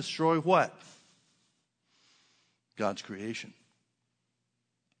 kill, and destroy what? God's creation.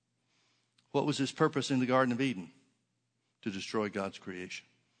 What was his purpose in the Garden of Eden? To destroy God's creation.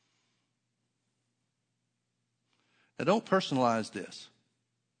 Now don't personalize this.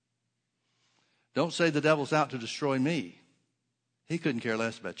 Don't say the devil's out to destroy me. He couldn't care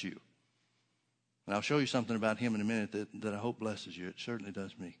less about you. And I'll show you something about him in a minute that I hope blesses you. It certainly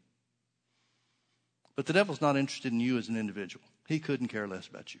does me. But the devil's not interested in you as an individual. He couldn't care less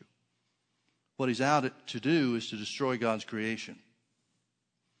about you. what he's out to do is to destroy God's creation.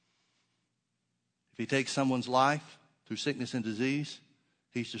 If he takes someone's life through sickness and disease,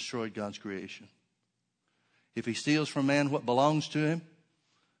 he's destroyed God's creation. If he steals from man what belongs to him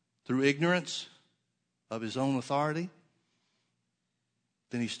through ignorance of his own authority,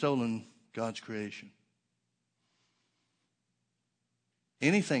 then he's stolen God's creation.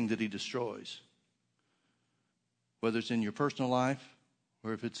 Anything that he destroys, whether it's in your personal life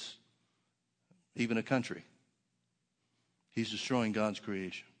or if it's even a country, he's destroying God's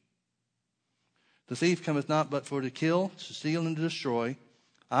creation. The thief cometh not but for to kill, to steal, and to destroy.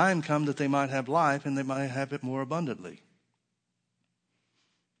 I am come that they might have life, and they might have it more abundantly.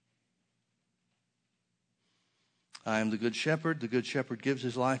 I am the good shepherd. The good shepherd gives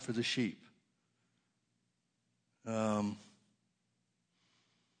his life for the sheep.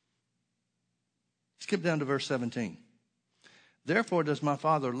 Skip down to verse 17. Therefore does my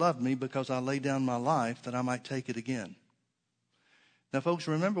Father love me, because I lay down my life that I might take it again. Now, folks,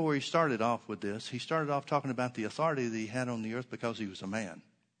 remember where he started off with this. He started off talking about the authority that he had on the earth because he was a man,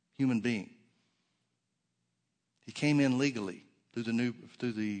 human being. He came in legally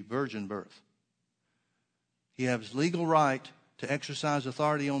through the virgin birth. He has legal right to exercise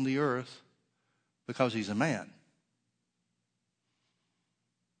authority on the earth because he's a man.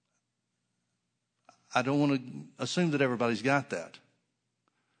 I don't want to assume that everybody's got that.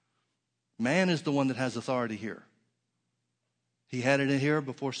 Man is the one that has authority here. He had it in here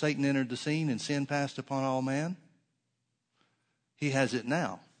before Satan entered the scene and sin passed upon all man. He has it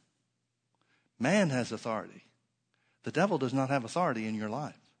now. Man has authority. The devil does not have authority in your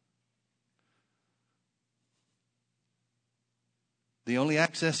life. The only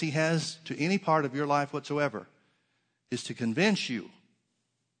access he has to any part of your life whatsoever is to convince you,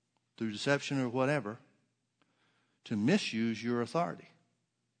 through deception or whatever, to misuse your authority.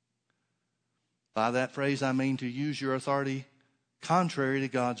 By that phrase, I mean to use your authority contrary to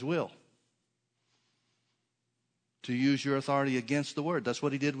God's will. To use your authority against the word. That's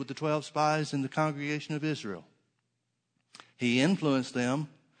what he did with the 12 spies in the congregation of Israel. He influenced them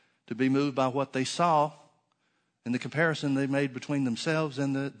to be moved by what they saw and the comparison they made between themselves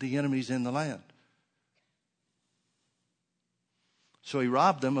and the enemies in the land. So he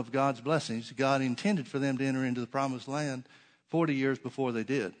robbed them of God's blessings. God intended for them to enter into the promised land 40 years before they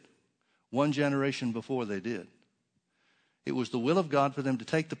did. One generation before they did. It was the will of God for them to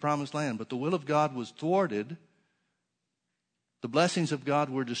take the promised land, but the will of God was thwarted. The blessings of God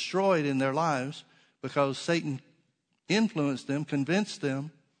were destroyed in their lives because Satan influenced them, convinced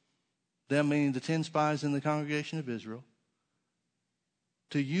them meaning the 10 spies in the congregation of Israel,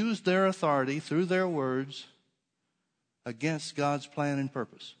 to use their authority through their words against God's plan and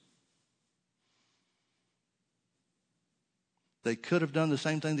purpose. They could have done the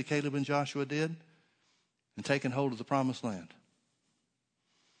same thing that Caleb and Joshua did and taken hold of the promised land.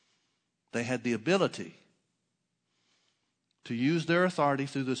 They had the ability to use their authority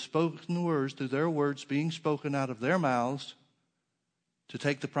through the spoken words, through their words being spoken out of their mouths, to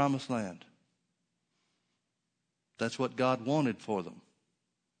take the promised land. That's what God wanted for them.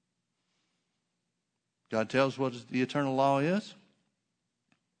 God tells what the eternal law is.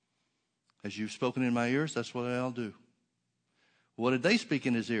 As you've spoken in my ears, that's what I'll do. What did they speak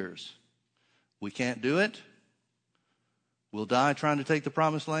in his ears? We can't do it. We'll die trying to take the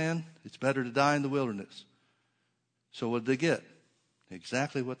promised land. It's better to die in the wilderness. So what did they get?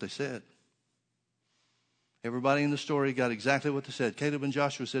 Exactly what they said. Everybody in the story got exactly what they said. Caleb and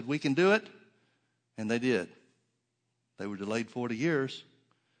Joshua said, we can do it. And they did. They were delayed 40 years,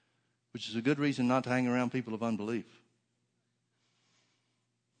 which is a good reason not to hang around people of unbelief.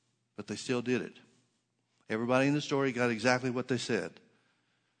 But they still did it. Everybody in the story got exactly what they said.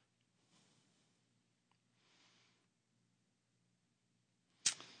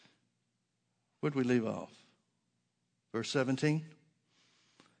 Where'd we leave off? Verse 17.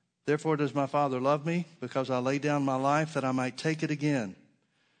 Therefore does my Father love me, because I lay down my life that I might take it again.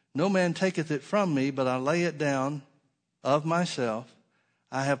 No man taketh it from me, but I lay it down of myself.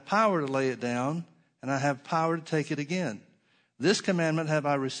 I have power to lay it down, and I have power to take it again. This commandment have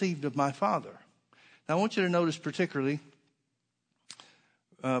I received of my Father. Now I want you to notice particularly,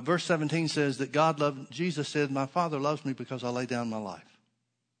 verse 17 says that Jesus said, my Father loves me because I lay down my life.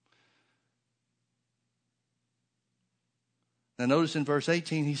 Now notice in verse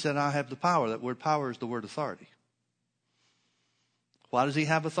 18, he said, I have the power. That word power is the word authority. Why does he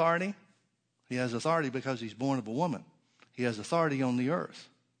have authority? He has authority because he's born of a woman. He has authority on the earth.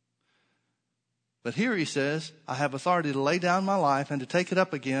 But here he says, I have authority to lay down my life and to take it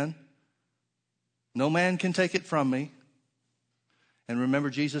up again. No man can take it from me. And remember,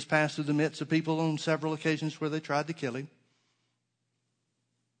 Jesus passed through the midst of people on several occasions where they tried to kill him.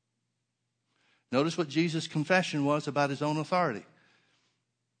 Notice what Jesus' confession was about his own authority.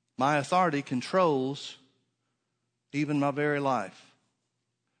 My authority controls even my very life.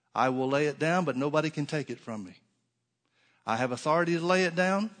 I will lay it down, but nobody can take it from me. I have authority to lay it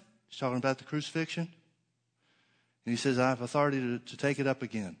down. He's talking about the crucifixion. And he says, I have authority to take it up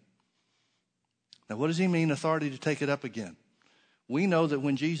again. Now, what does he mean, authority to take it up again? We know that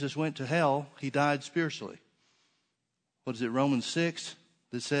when Jesus went to hell, he died spiritually. What is it, Romans 6,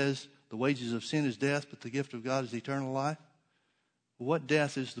 that says, the wages of sin is death, but the gift of God is eternal life? What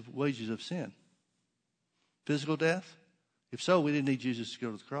death is the wages of sin? Physical death? If so, we didn't need Jesus to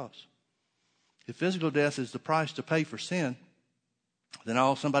go to the cross. If physical death is the price to pay for sin, then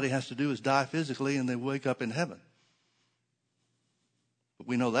all somebody has to do is die physically and they wake up in heaven. But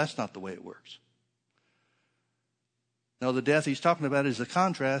we know that's not the way it works. Now, the death he's talking about is a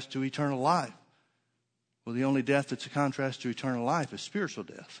contrast to eternal life. Well, the only death that's a contrast to eternal life is spiritual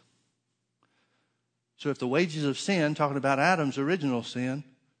death. So if the wages of sin, talking about Adam's original sin,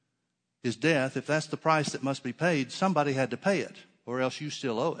 is death, if that's the price that must be paid, somebody had to pay it, or else you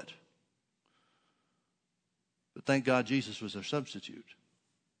still owe it. But thank God Jesus was our substitute.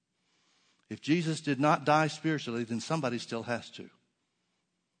 If Jesus did not die spiritually, then somebody still has to.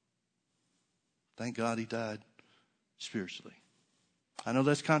 Thank God he died spiritually. I know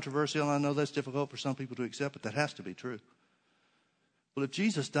that's controversial. I know that's difficult for some people to accept, but that has to be true. Well, if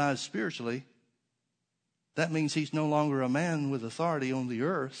Jesus dies spiritually, that means he's no longer a man with authority on the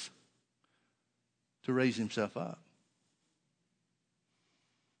earth to raise himself up.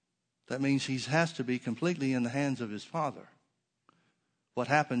 That means he has to be completely in the hands of his Father. What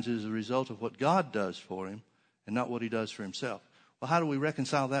happens is a result of what God does for him and not what he does for himself. Well, how do we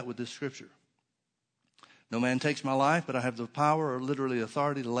reconcile that with this scripture? No man takes my life, but I have the power, or literally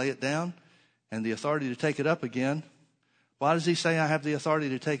authority, to lay it down and the authority to take it up again. Why does he say I have the authority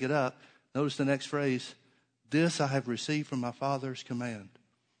to take it up? Notice the next phrase. This I have received from my Father's command.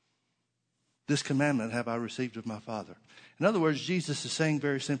 This commandment have I received of my Father. In other words, Jesus is saying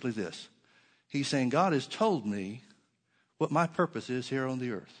very simply this. He's saying, God has told me what my purpose is here on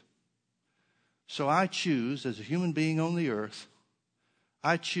the earth. So I choose, as a human being on the earth,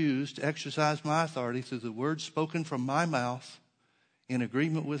 I choose to exercise my authority through the words spoken from my mouth in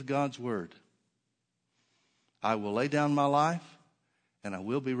agreement with God's word. I will lay down my life and I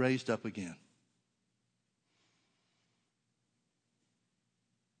will be raised up again.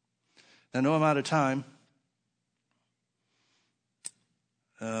 Now, I know I'm out of time.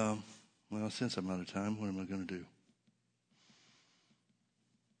 Since I'm out of time, what am I going to do?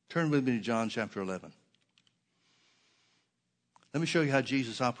 Turn with me to John chapter 11. Let me show you how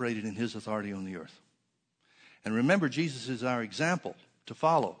Jesus operated in his authority on the earth. And remember, Jesus is our example to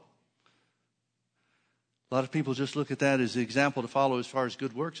follow. A lot of people just look at that as the example to follow as far as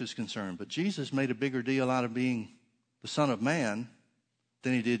good works is concerned. But Jesus made a bigger deal out of being the Son of Man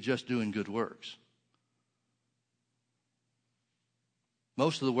than he did just doing good works.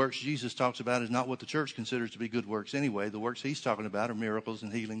 Most of the works Jesus talks about is not what the church considers to be good works anyway. The works he's talking about are miracles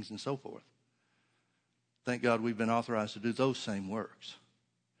and healings and so forth. Thank God we've been authorized to do those same works.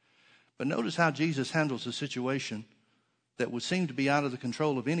 But notice how Jesus handles a situation that would seem to be out of the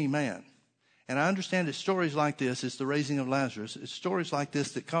control of any man. And I understand it's stories like this, it's the raising of Lazarus. It's stories like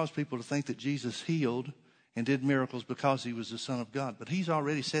this that cause people to think that Jesus healed and did miracles because he was the Son of God. But he's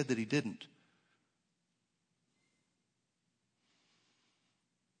already said that he didn't.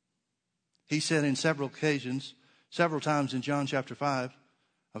 He said in several occasions, several times in John chapter 5,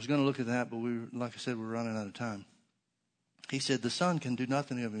 I was going to look at that, but like I said, we're running out of time. He said the Son can do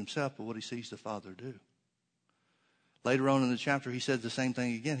nothing of himself but what he sees the Father do. Later on in the chapter, he said the same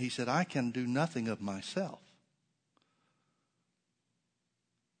thing again. He said, I can do nothing of myself.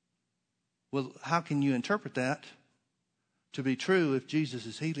 Well, how can you interpret that to be true if Jesus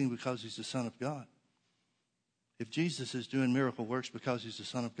is healing because he's the Son of God? If Jesus is doing miracle works because he's the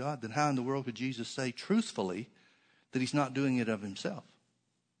Son of God, then how in the world could Jesus say truthfully that he's not doing it of himself?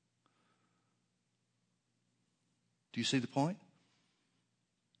 Do you see the point?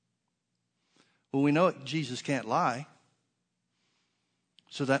 Well, we know Jesus can't lie.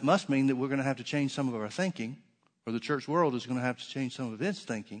 So that must mean that we're going to have to change some of our thinking, or the church world is going to have to change some of its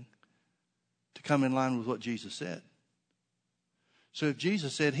thinking to come in line with what Jesus said. So if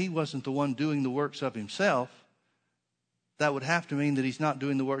Jesus said he wasn't the one doing the works of himself, that would have to mean that he's not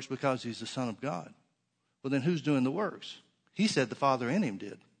doing the works because he's the Son of God. Well, then who's doing the works? He said the Father in him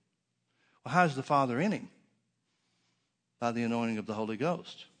did. Well, how's the Father in him? By the anointing of the Holy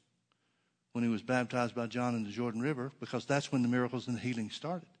Ghost. when he was baptized by John in the Jordan River, because that's when the miracles and the healing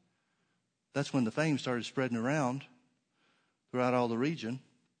started. That's when the fame started spreading around throughout all the region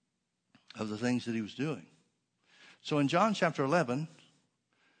of the things that he was doing. So in John chapter 11,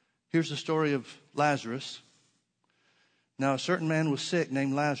 here's the story of Lazarus. Now a certain man was sick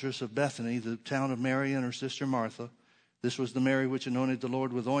named Lazarus of Bethany, the town of Mary and her sister Martha. This was the Mary which anointed the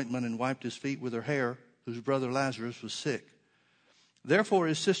Lord with ointment and wiped his feet with her hair, whose brother Lazarus was sick. Therefore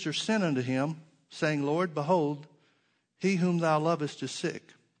his sister sent unto him, saying, Lord, behold, he whom thou lovest is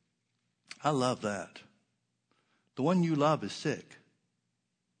sick. I love that. The one you love is sick.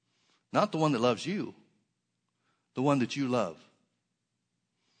 Not the one that loves you. The one that you love.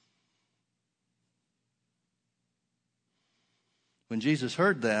 When Jesus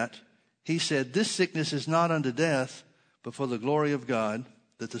heard that, he said, This sickness is not unto death, but for the glory of God,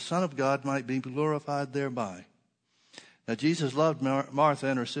 that the Son of God might be glorified thereby. Now Jesus loved Martha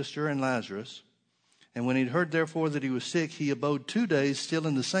and her sister and Lazarus. And when he heard therefore that he was sick, he abode 2 days still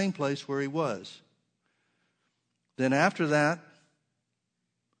in the same place where he was. Then after that,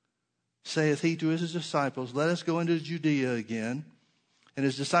 saith he to his disciples, Let us go into Judea again. And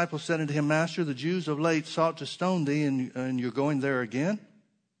his disciples said unto him, Master, the Jews of late sought to stone thee, and you're going there again?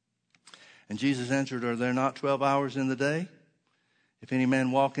 And Jesus answered, Are there not 12 hours in the day? If any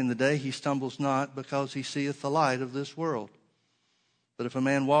man walk in the day, he stumbles not, because he seeth the light of this world. But if a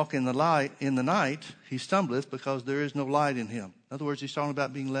man walk in the night, he stumbleth, because there is no light in him. In other words, he's talking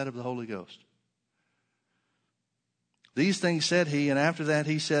about being led of the Holy Ghost. These things said he, and after that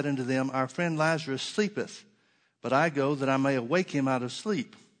he said unto them, Our friend Lazarus sleepeth, but I go that I may awake him out of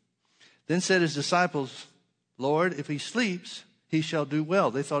sleep. Then said his disciples, Lord, if he sleeps, he shall do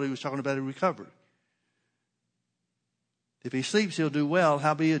well. They thought he was talking about a recovery. If he sleeps, he'll do well.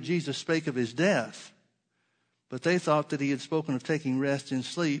 Howbeit Jesus spake of his death. But they thought that he had spoken of taking rest in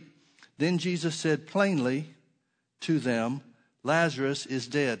sleep. Then Jesus said plainly to them, Lazarus is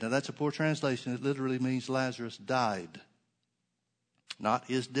dead. Now that's a poor translation. It literally means Lazarus died. Not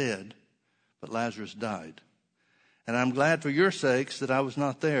is dead, but Lazarus died. And I'm glad for your sakes that I was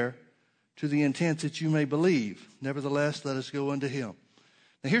not there, to the intent that you may believe. Nevertheless, let us go unto him.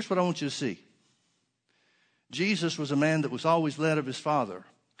 Now here's what I want you to see. Jesus was a man that was always led of his Father.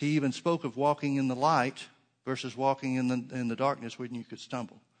 He even spoke of walking in the light versus walking in the darkness when you could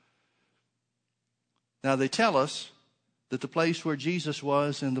stumble. Now they tell us that the place where Jesus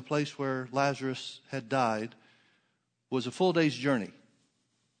was and the place where Lazarus had died was a full day's journey.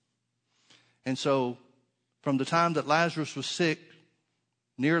 And so from the time that Lazarus was sick,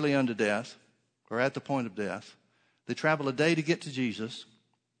 nearly unto death, or at the point of death, they travel a day to get to Jesus.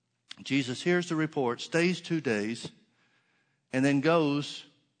 Jesus hears the report, stays 2 days, and then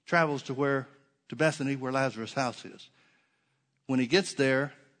travels to Bethany, where Lazarus' house is. When he gets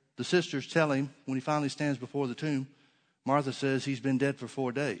there, the sisters tell him, when he finally stands before the tomb, Martha says he's been dead for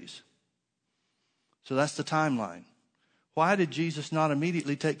 4 days. So that's the timeline. Why did Jesus not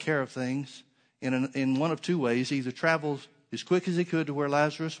immediately take care of things in one of two ways? Either travel as quick as he could to where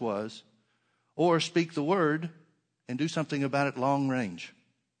Lazarus was, or speak the word and do something about it long range.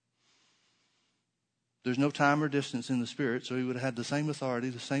 There's no time or distance in the Spirit, so he would have had the same authority,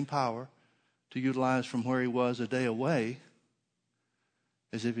 the same power to utilize from where he was a day away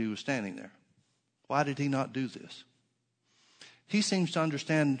as if he was standing there. Why did he not do this? He seems to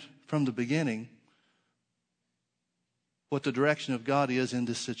understand from the beginning what the direction of God is in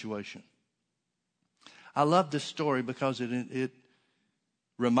this situation. I love this story because it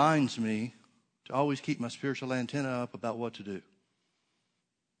reminds me to always keep my spiritual antenna up about what to do.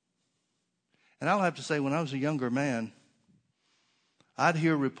 And I'll have to say, when I was a younger man, I'd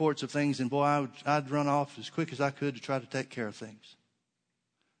hear reports of things, and boy, I'd run off as quick as I could to try to take care of things.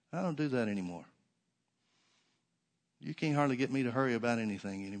 I don't do that anymore. You can't hardly get me to hurry about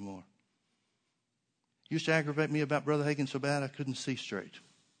anything anymore. Used to aggravate me about Brother Hagin so bad I couldn't see straight.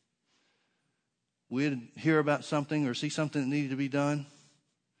 We'd hear about something or see something that needed to be done,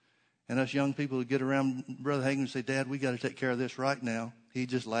 and us young people would get around Brother Hagin and say, Dad, we got to take care of this right now. He'd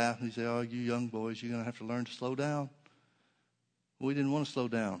just laugh and he'd say, Oh, you young boys, you're going to have to learn to slow down. We didn't want to slow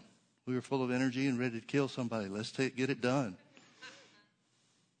down. We were full of energy and ready to kill somebody. Let's get it done.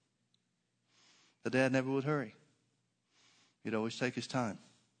 But Dad never would hurry. He'd always take his time.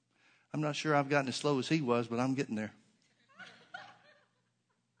 I'm not sure I've gotten as slow as he was, but I'm getting there.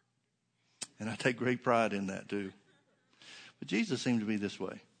 And I take great pride in that too. But Jesus seemed to be this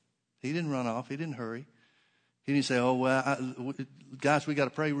way. He didn't run off. He didn't hurry. He didn't say, oh, well, guys, we got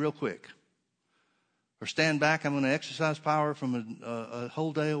to pray real quick. Or stand back, I'm going to exercise power from a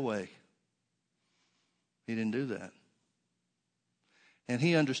whole day away. He didn't do that. And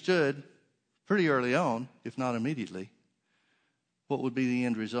he understood pretty early on, if not immediately, what would be the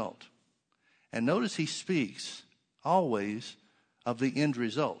end result. And notice he speaks always of the end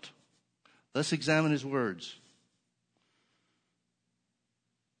result. Let's examine his words.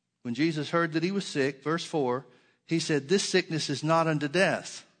 When Jesus heard that he was sick, verse 4, he said, "This sickness is not unto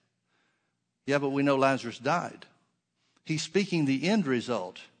death." Yeah, but we know Lazarus died. He's speaking the end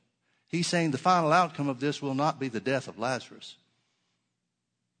result. He's saying the final outcome of this will not be the death of Lazarus.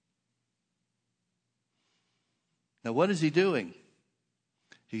 Now, what is he doing?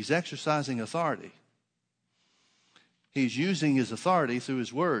 He's exercising authority. He's using his authority through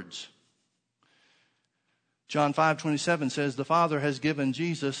his words. John 5:27 says, the Father has given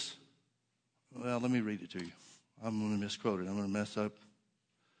Jesus, well, let me read it to you. I'm going to misquote it. I'm going to mess up.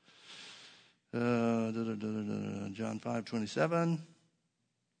 John 5:27.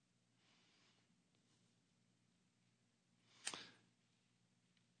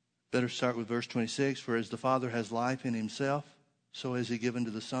 Better start with verse 26. For as the Father has life in himself, so has he given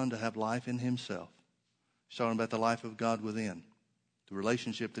to the Son to have life in himself. He's talking about the life of God within, the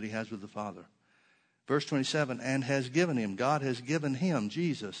relationship that he has with the Father. Verse 27, and has given him, God has given him,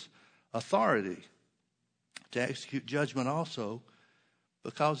 Jesus, authority to execute judgment also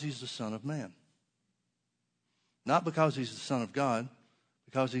because he's the Son of Man. Not because he's the Son of God,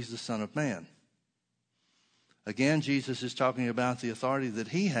 because he's the Son of Man. Again, Jesus is talking about the authority that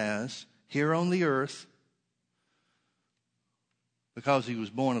he has here on the earth because he was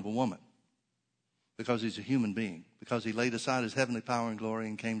born of a woman, because he's a human being, because he laid aside his heavenly power and glory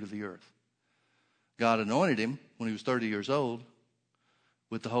and came to the earth. God anointed him when he was 30 years old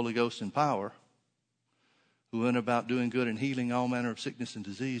with the Holy Ghost and power, who went about doing good and healing all manner of sickness and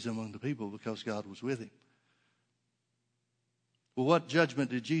disease among the people because God was with him. Well, what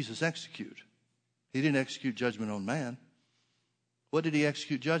judgment did Jesus execute? He didn't execute judgment on man. What did he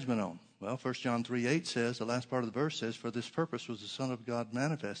execute judgment on? Well, 1 John 3:8 says, the last part of the verse says, for this purpose was the Son of God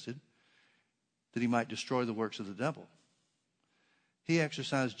manifested, that he might destroy the works of the devil. He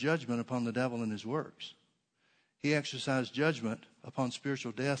exercised judgment upon the devil and his works. He exercised judgment upon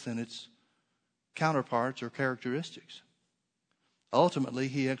spiritual death and its counterparts or characteristics. Ultimately,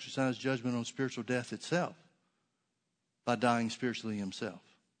 he exercised judgment on spiritual death itself by dying spiritually himself.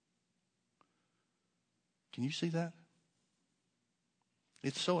 Can you see that?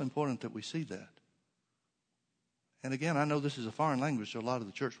 It's so important that we see that. And again, I know this is a foreign language to a lot of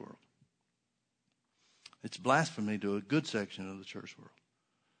the church world. It's blasphemy to a good section of the church world.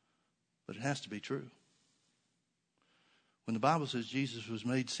 But it has to be true. When the Bible says Jesus was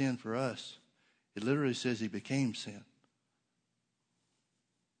made sin for us, it literally says he became sin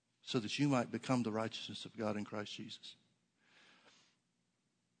so that you might become the righteousness of God in Christ Jesus.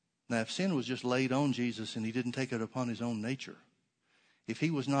 Now, if sin was just laid on Jesus and he didn't take it upon his own nature, if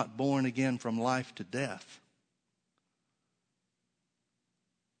he was not born again from life to death,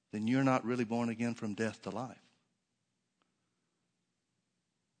 then you're not really born again from death to life.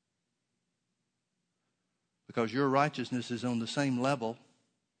 Because your righteousness is on the same level,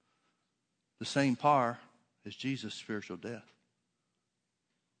 the same par as Jesus' spiritual death.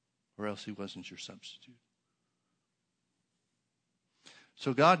 Or else he wasn't your substitute.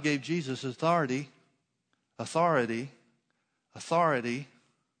 So God gave Jesus authority as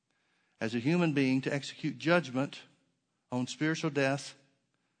a human being to execute judgment on spiritual death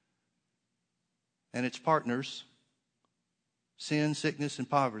and its partners, sin, sickness, and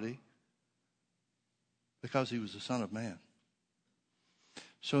poverty, because he was the Son of Man.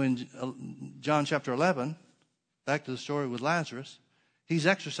 So in John chapter 11, back to the story with Lazarus, he's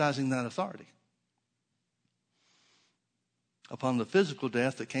exercising that authority upon the physical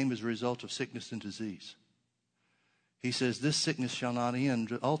death that came as a result of sickness and disease. He says, this sickness shall not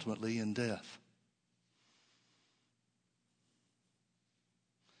end ultimately in death,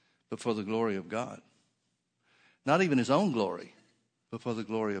 but for the glory of God. Not even his own glory, but for the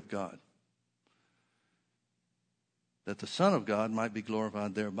glory of God. That the Son of God might be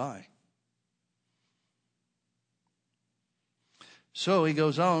glorified thereby. So he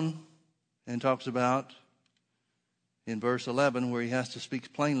goes on and talks about in verse 11 where he has to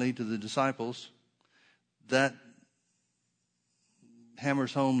speak plainly to the disciples. That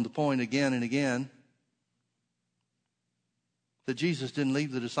hammers home the point again and again that Jesus didn't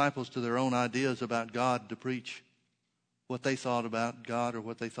leave the disciples to their own ideas about God to preach what they thought about God or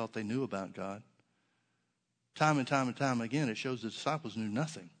what they thought they knew about God. Time and time and time again, it shows the disciples knew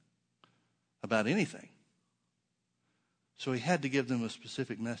nothing about anything. So he had to give them a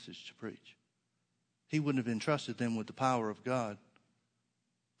specific message to preach. He wouldn't have entrusted them with the power of God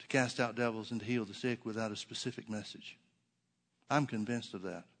to cast out devils and to heal the sick without a specific message. I'm convinced of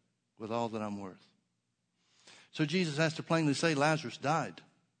that with all that I'm worth. So Jesus has to plainly say Lazarus died.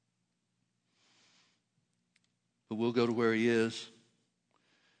 But we'll go to where he is.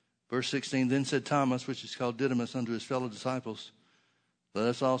 Verse 16, then said Thomas, which is called Didymus, unto his fellow disciples, let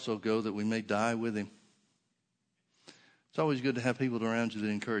us also go that we may die with him. It's always good to have people around you that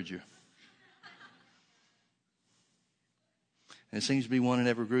encourage you. And it seems to be one in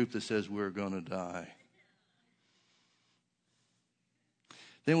every group that says we're going to die.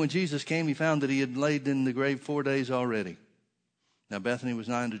 Then when Jesus came, he found that he had laid in the grave 4 days already. Now Bethany was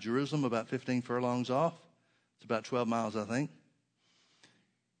nigh unto Jerusalem, about 15 furlongs off. It's about 12 miles, I think.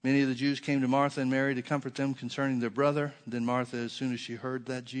 Many of the Jews came to Martha and Mary to comfort them concerning their brother. Then Martha, as soon as she heard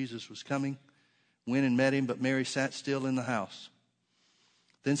that Jesus was coming, went and met him, but Mary sat still in the house.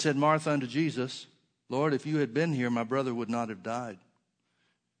 Then said Martha unto Jesus, Lord, if you had been here, my brother would not have died.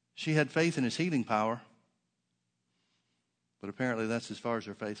 She had faith in his healing power, but apparently that's as far as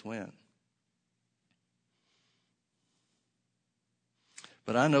her faith went.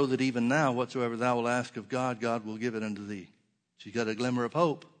 But I know that even now, whatsoever thou wilt ask of God, God will give it unto thee. She's got a glimmer of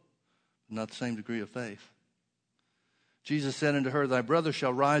hope, but not the same degree of faith. Jesus said unto her, thy brother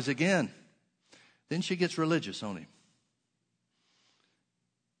shall rise again. Then she gets religious on him.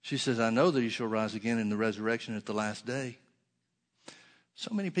 She says, I know that he shall rise again in the resurrection at the last day.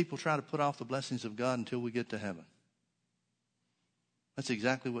 So many people try to put off the blessings of God until we get to heaven. That's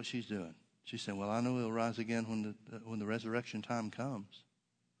exactly what she's doing. She's saying, well, I know he'll rise again when the resurrection time comes.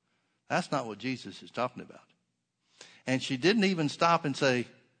 That's not what Jesus is talking about. And she didn't even stop and say,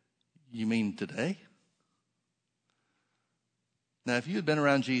 you mean today? Now, if you had been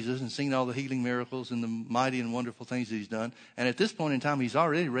around Jesus and seen all the healing miracles and the mighty and wonderful things that he's done, and at this point in time, he's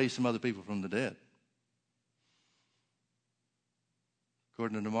already raised some other people from the dead.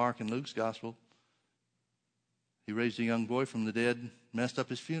 According to Mark and Luke's gospel, he raised a young boy from the dead, messed up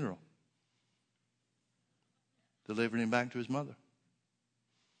his funeral, delivered him back to his mother.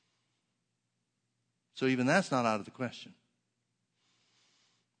 So even that's not out of the question.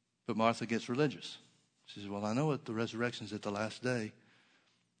 But Martha gets religious. She says, well, I know the resurrection is at the last day.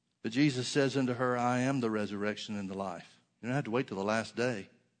 But Jesus says unto her, I am the resurrection and the life. You don't have to wait till the last day.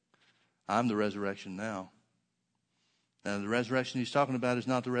 I'm the resurrection now. Now, the resurrection he's talking about is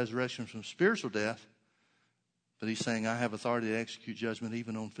not the resurrection from spiritual death, but he's saying, I have authority to execute judgment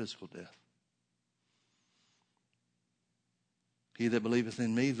even on physical death. He that believeth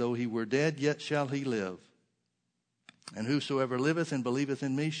in me, though he were dead, yet shall he live. And whosoever liveth and believeth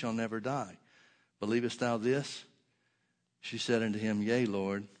in me shall never die. Believest thou this? She said unto him, yea,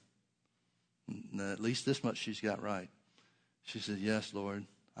 Lord. Now, at least this much she's got right. She said, yes, Lord.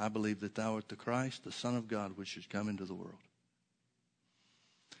 I believe that thou art the Christ, the Son of God, which should come into the world.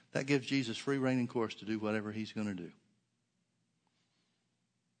 That gives Jesus free rein and course to do whatever he's going to do.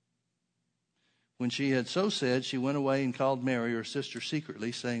 When she had so said, she went away and called Mary, her sister,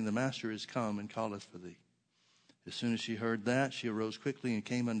 secretly, saying, the Master is come and calleth for thee. As soon as she heard that, she arose quickly and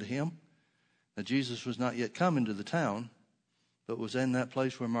came unto him. Now Jesus was not yet come into the town, but was in that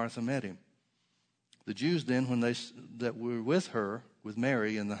place where Martha met him. The Jews then, when that were with her, with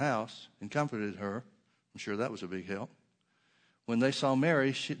Mary in the house, and comforted her, I'm sure that was a big help. When they saw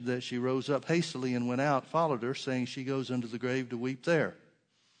Mary, that she rose up hastily and went out, followed her, saying, she goes unto the grave to weep there.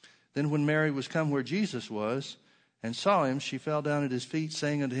 Then when Mary was come where Jesus was, and saw him, she fell down at his feet,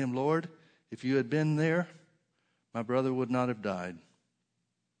 saying unto him, Lord, if you had been there, my brother would not have died.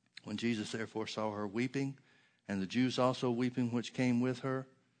 When Jesus therefore saw her weeping, and the Jews also weeping which came with her,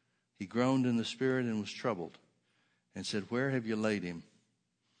 he groaned in the spirit and was troubled, and said, where have you laid him?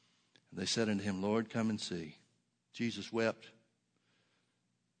 And they said unto him, Lord, come and see. Jesus wept.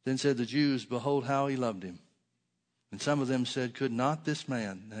 Then said the Jews, behold how he loved him. And some of them said, could not this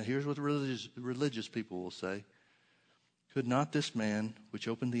man, now here's what the religious people will say, could not this man, which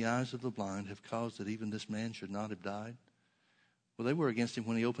opened the eyes of the blind, have caused that even this man should not have died? Well, they were against him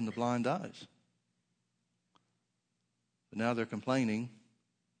when he opened the blind eyes. But now they're complaining,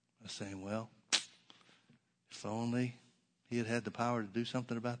 saying, well, if only he had had the power to do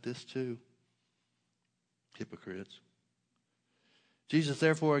something about this too. Hypocrites. Jesus,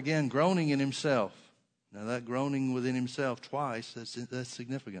 therefore, again, groaning in himself. Now that groaning within himself twice, that's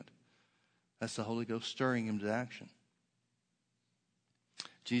significant. That's the Holy Ghost stirring him to action.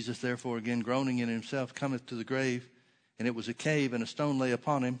 Jesus, therefore, again, groaning in himself, cometh to the grave, and it was a cave, and a stone lay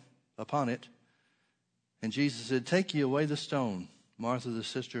upon it. And Jesus said, take ye away the stone. Martha, the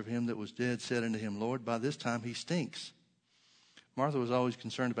sister of him that was dead, said unto him, Lord, by this time he stinks. Martha was always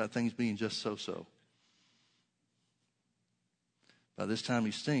concerned about things being just so-so. By this time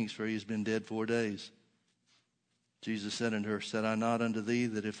he stinks, for he has been dead 4 days. Jesus said unto her, Said I not unto thee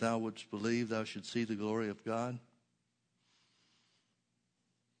that if thou wouldst believe, thou shouldst see the glory of God?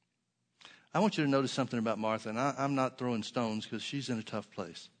 I want you to notice something about Martha, and I'm not throwing stones because she's in a tough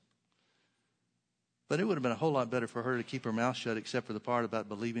place. But it would have been a whole lot better for her to keep her mouth shut except for the part about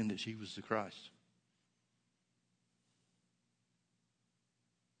believing that she was the Christ.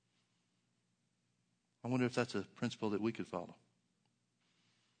 I wonder if that's a principle that we could follow.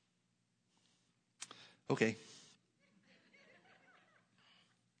 Okay.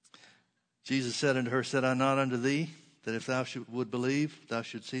 Jesus said unto her, Said I not unto thee, that if thou would believe, thou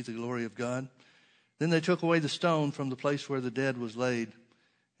should see the glory of God? Then they took away the stone from the place where the dead was laid.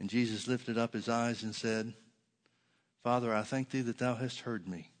 And Jesus lifted up his eyes and said, Father, I thank thee that thou hast heard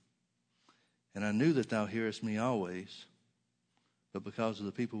me. And I knew that thou hearest me always. But because of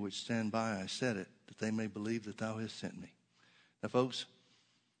the people which stand by, I said it, that they may believe that thou hast sent me. Now, folks,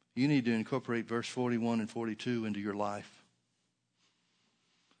 you need to incorporate verse 41 and 42 into your life.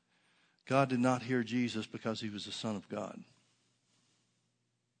 God did not hear Jesus because he was the Son of God.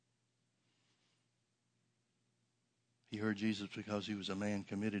 He heard Jesus because he was a man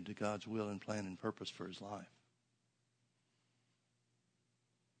committed to God's will and plan and purpose for his life.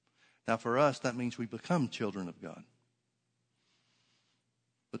 Now, for us, that means we become children of God.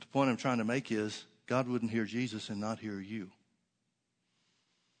 But the point I'm trying to make is God wouldn't hear Jesus and not hear you.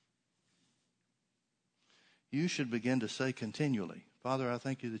 You should begin to say continually, Father, I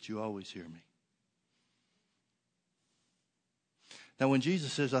thank you that you always hear me. Now, when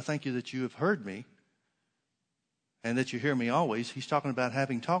Jesus says, I thank you that you have heard me and that you hear me always, he's talking about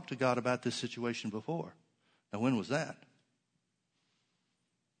having talked to God about this situation before. Now, when was that?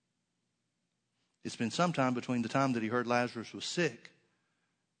 It's been some time between the time that he heard Lazarus was sick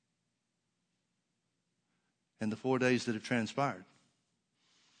and the 4 days that have transpired.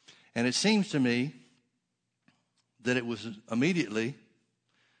 And it seems to me that it was immediately,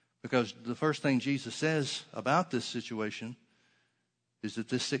 because the first thing Jesus says about this situation is that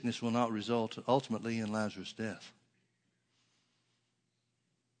this sickness will not result ultimately in Lazarus' death.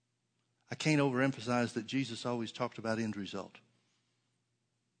 I can't overemphasize that Jesus always talked about end result.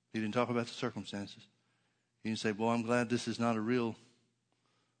 He didn't talk about the circumstances. He didn't say, well, I'm glad this is not a real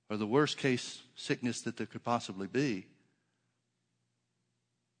or the worst case sickness that there could possibly be.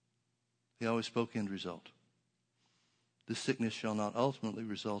 He always spoke end result. This sickness shall not ultimately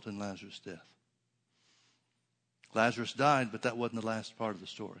result in Lazarus' death. Lazarus died, but that wasn't the last part of the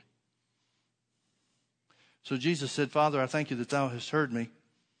story. So Jesus said, Father, I thank you that thou hast heard me.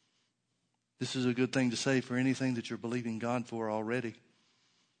 This is a good thing to say for anything that you're believing God for already.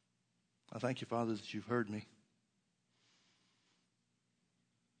 I thank you, Father, that you've heard me.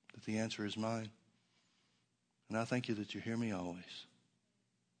 That the answer is mine. And I thank you that you hear me always.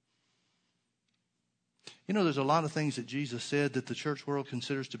 You know, there's a lot of things that Jesus said that the church world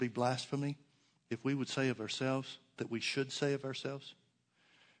considers to be blasphemy, if we would say of ourselves, that we should say of ourselves.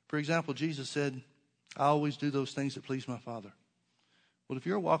 For example, Jesus said, I always do those things that please my Father. Well, if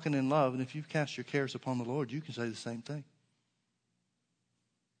you're walking in love and if you've cast your cares upon the Lord, you can say the same thing.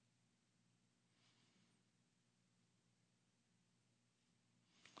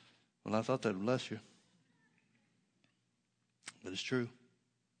 Well, I thought that would bless you. But it's true.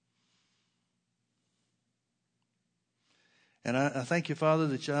 And I thank you, Father,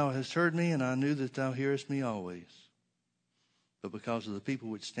 that thou hast heard me, and I knew that thou hearest me always. But because of the people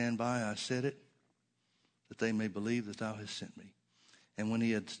which stand by, I said it, that they may believe that thou hast sent me. And when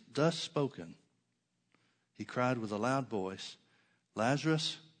he had thus spoken, he cried with a loud voice,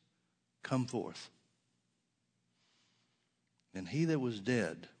 Lazarus, come forth. And he that was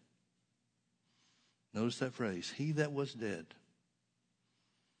dead, notice that phrase, he that was dead,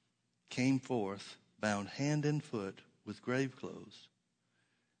 came forth, bound hand and foot with grave clothes,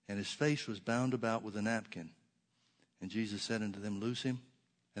 and his face was bound about with a napkin. And Jesus said unto them, Loose him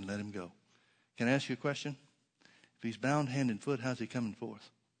and let him go. Can I ask you a question? If he's bound hand and foot, how's he coming forth?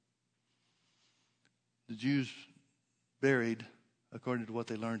 The Jews buried according to what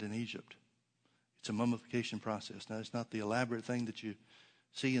they learned in Egypt. It's a mummification process. Now, it's not the elaborate thing that you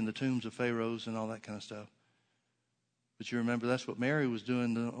see in the tombs of pharaohs and all that kind of stuff. But you remember that's what Mary was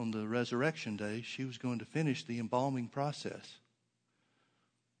doing on the resurrection day. She was going to finish the embalming process.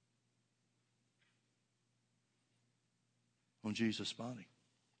 On Jesus' body.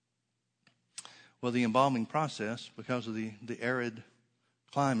 Well, the embalming process, because of the arid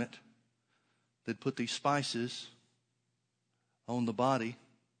climate, they'd put these spices on the body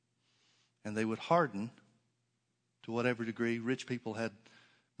and they would harden to whatever degree. Rich people had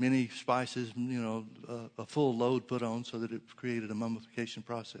many spices, a full load put on so that it created a mummification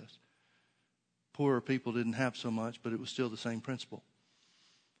process. Poorer people didn't have so much, but it was still the same principle.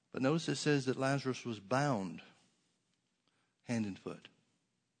 But notice it says that Lazarus was bound hand and foot.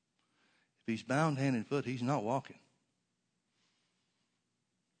 If he's bound hand and foot, he's not walking.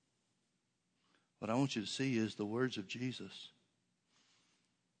 What I want you to see is the words of Jesus.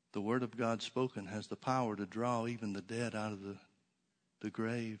 The word of God spoken has the power to draw even the dead out of the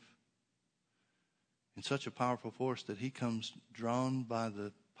grave in such a powerful force that he comes drawn by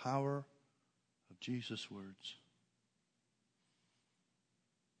the power of Jesus' words.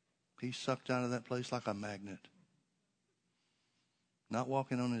 He's sucked out of that place like a magnet, not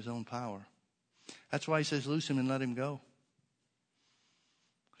walking on his own power. That's why he says, loose him and let him go.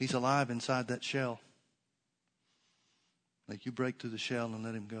 He's alive inside that shell. Like, you break through the shell and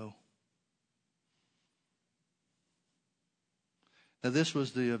let him go. Now, this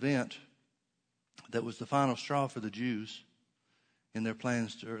was the event that was the final straw for the Jews in their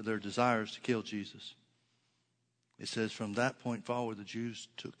plans or their desires to kill Jesus. It says from that point forward, the Jews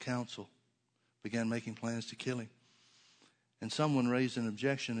took counsel, began making plans to kill him. And someone raised an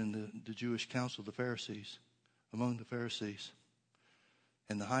objection in the Jewish council, the Pharisees, among the Pharisees.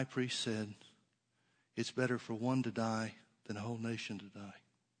 And the high priest said, it's better for one to die than a whole nation to die.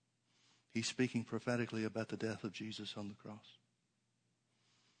 He's speaking prophetically about the death of Jesus on the cross.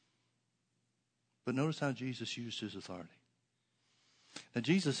 But notice how Jesus used his authority. Now,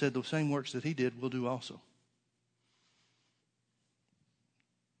 Jesus said the same works that he did, we'll do also.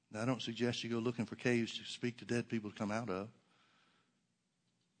 Now, I don't suggest you go looking for caves to speak to dead people to come out of.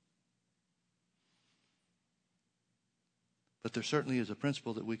 But there certainly is a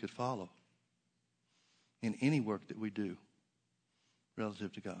principle that we could follow in any work that we do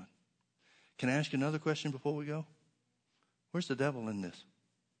relative to God. Can I ask you another question before we go? Where's the devil in this?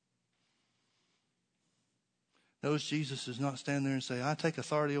 Notice Jesus does not stand there and say, I take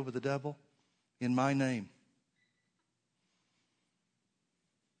authority over the devil in my name.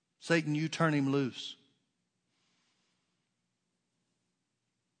 Satan, you turn him loose.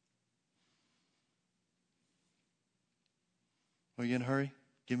 Are you in a hurry?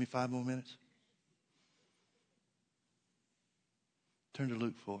 Give me 5 more minutes. Turn to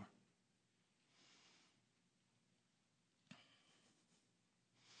Luke 4.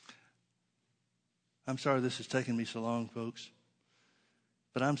 I'm sorry this has taken me so long, folks.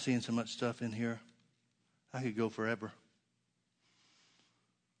 But I'm seeing so much stuff in here. I could go forever.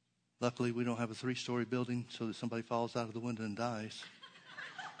 Luckily, we don't have a 3-story building so that somebody falls out of the window and dies.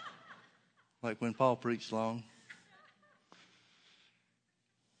 Like when Paul preached long.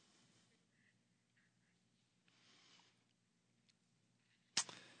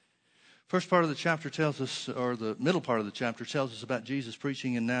 First part of the chapter tells us, or the middle part of the chapter tells us about Jesus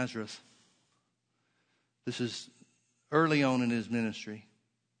preaching in Nazareth. This is early on in his ministry.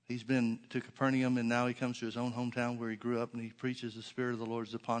 He's been to Capernaum, and now he comes to his own hometown where he grew up, and he preaches, the Spirit of the Lord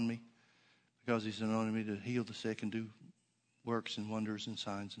is upon me, because he's anointed me to heal the sick and do works and wonders and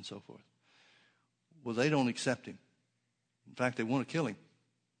signs and so forth. Well, they don't accept him. In fact, they want to kill him.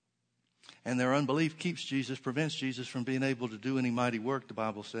 And their unbelief keeps Jesus, prevents Jesus from being able to do any mighty work, the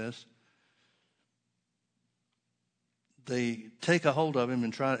Bible says. They take a hold of him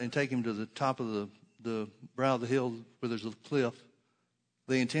and take him to the top of the brow of the hill where there's a cliff.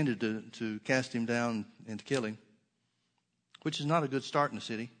 They intended to cast him down and to kill him, which is not a good start in the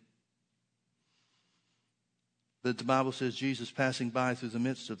city. But the Bible says Jesus, passing by through the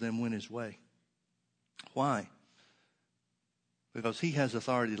midst of them, went his way. Why? Because he has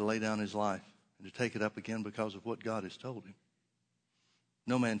authority to lay down his life and to take it up again because of what God has told him.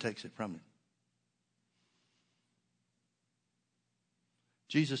 No man takes it from him.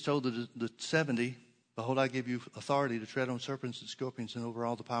 Jesus told the 70, behold, I give you authority to tread on serpents and scorpions and over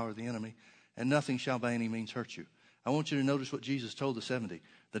all the power of the enemy, and nothing shall by any means hurt you. I want you to notice what Jesus told the 70.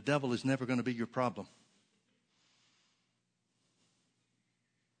 The devil is never going to be your problem.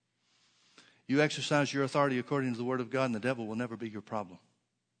 You exercise your authority according to the word of God, and the devil will never be your problem.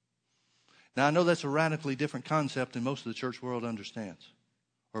 Now, I know that's a radically different concept than most of the church world understands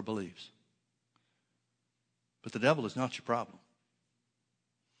or believes. But the devil is not your problem.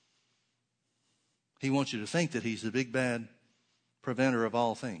 He wants you to think that he's the big bad preventer of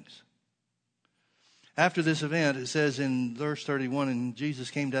all things. After this event, it says in verse 31, and Jesus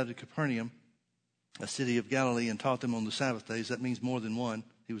came down to Capernaum, a city of Galilee, and taught them on the Sabbath days. That means more than one.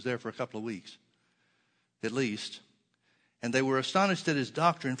 He was there for a couple of weeks, at least. And they were astonished at his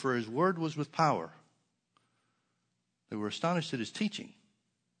doctrine, for his word was with power. They were astonished at his teaching,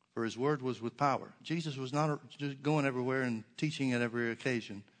 for his word was with power. Jesus was not just going everywhere and teaching at every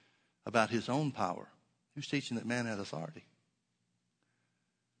occasion about his own power. He was teaching that man had authority.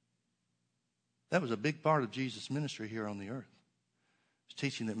 That was a big part of Jesus' ministry here on the earth. He was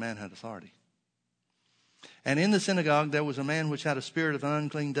teaching that man had authority. And in the synagogue there was a man which had a spirit of an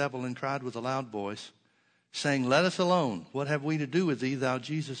unclean devil, and cried with a loud voice, saying, Let us alone. What have we to do with thee, thou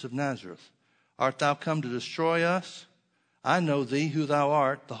Jesus of Nazareth? Art thou come to destroy us? I know thee, who thou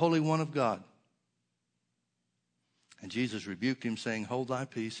art, the Holy One of God. And Jesus rebuked him, saying, Hold thy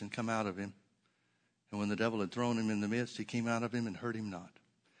peace, and come out of him. And when the devil had thrown him in the midst, he came out of him and hurt him not.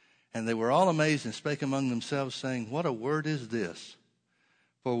 And they were all amazed and spake among themselves, saying, What a word is this?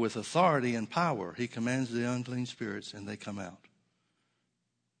 For with authority and power he commands the unclean spirits, and they come out.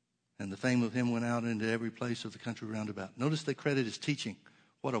 And the fame of him went out into every place of the country round about. Notice they credit his teaching.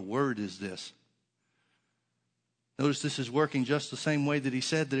 What a word is this? Notice this is working just the same way that he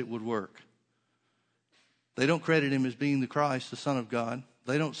said that it would work. They don't credit him as being the Christ, the Son of God.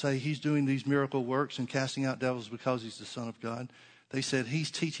 They don't say he's doing these miracle works and casting out devils because he's the Son of God. They said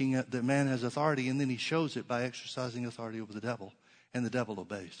he's teaching that man has authority, and then he shows it by exercising authority over the devil, and the devil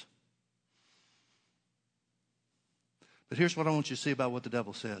obeys. But here's what I want you to see about what the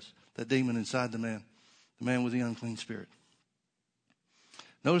devil says, that demon inside the man with the unclean spirit.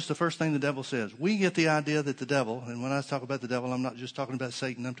 Notice the first thing the devil says. We get the idea that the devil, and when I talk about the devil, I'm not just talking about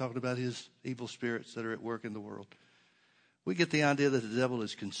Satan, I'm talking about his evil spirits that are at work in the world. We get the idea that the devil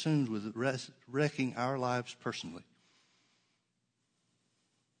is consumed with wrecking our lives personally.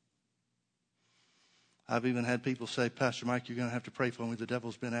 I've even had people say, Pastor Mike, you're going to have to pray for me. The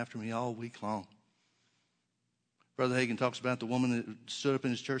devil's been after me all week long. Brother Hagin talks about the woman that stood up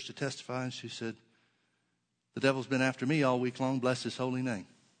in his church to testify, and she said, the devil's been after me all week long. Bless his holy name.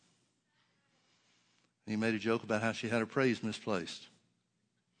 And he made a joke about how she had her praise misplaced.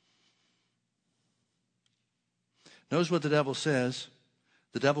 Notice what the devil says.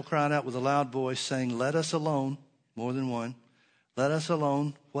 The devil cried out with a loud voice, saying, Let us alone. More than one. Let us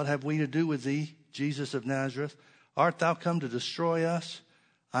alone. What have we to do with thee, Jesus of Nazareth? Art thou come to destroy us?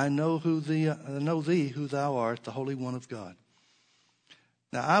 I know thee, who thou art, the Holy One of God.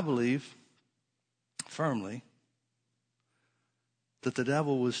 Now, I believe firmly that the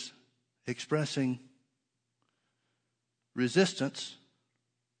devil was expressing resistance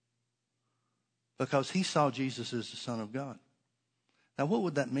because he saw Jesus as the Son of God. Now, what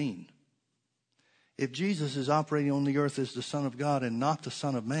would that mean? If Jesus is operating on the earth as the Son of God and not the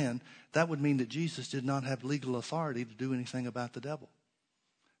Son of Man, that would mean that Jesus did not have legal authority to do anything about the devil.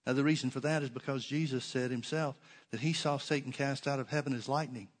 Now, the reason for that is because Jesus said himself that he saw Satan cast out of heaven as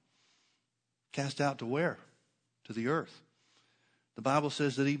lightning. Cast out to where? To the earth. The Bible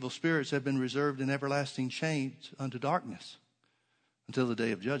says that evil spirits have been reserved in everlasting chains unto darkness until the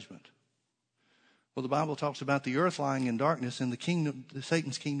day of judgment. Well, the Bible talks about the earth lying in darkness and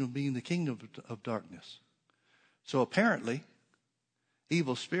Satan's kingdom being the kingdom of darkness. So apparently,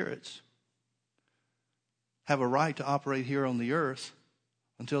 evil spirits have a right to operate here on the earth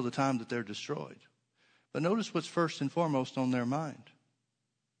until the time that they're destroyed. But notice what's first and foremost on their mind.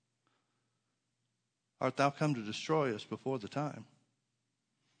 Art thou come to destroy us before the time?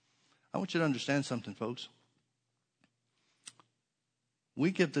 I want you to understand something, folks.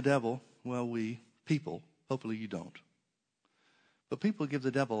 We give the devil, people, hopefully you don't, but people give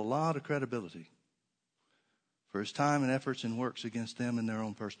the devil a lot of credibility for his time and efforts and works against them in their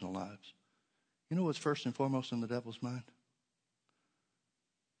own personal lives. You know what's first and foremost on the devil's mind?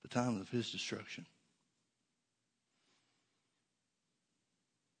 The time of his destruction.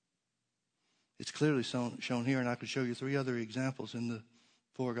 It's clearly shown here, and I could show you 3 other examples in the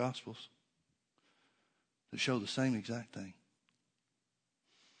 4 Gospels that show the same exact thing.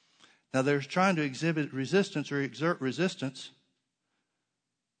 Now, they're trying to exhibit resistance or exert resistance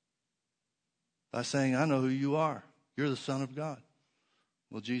by saying, I know who you are. You're the Son of God.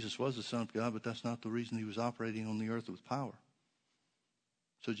 Well, Jesus was the Son of God, but that's not the reason he was operating on the earth with power.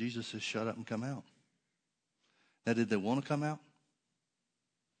 So Jesus says, shut up and come out. Now, did they want to come out?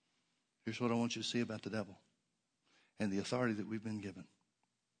 Here's what I want you to see about the devil and the authority that we've been given.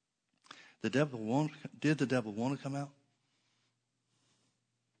 Did the devil want to come out?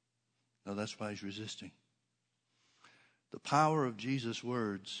 No, that's why he's resisting. The power of Jesus'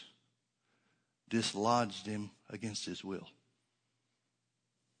 words dislodged him against his will.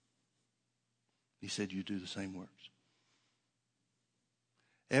 He said, you do the same works.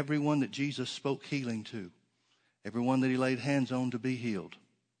 Everyone that Jesus spoke healing to, everyone that he laid hands on to be healed,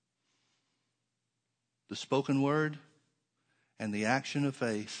 the spoken word and the action of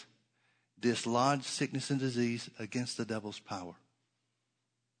faith dislodged sickness and disease against the devil's power.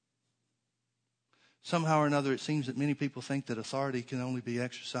 Somehow or another, it seems that many people think that authority can only be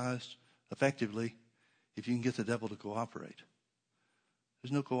exercised effectively if you can get the devil to cooperate.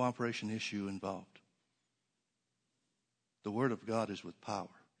 There's no cooperation issue involved. The Word of God is with power.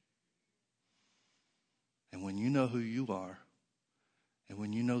 And when you know who you are, and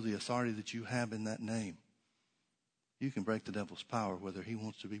when you know the authority that you have in that name, you can break the devil's power whether he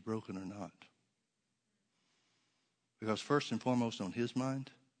wants to be broken or not. Because first and foremost on his mind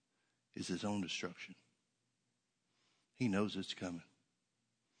is his own destruction. He knows it's coming.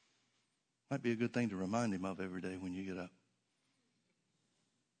 Might be a good thing to remind him of every day when you get up.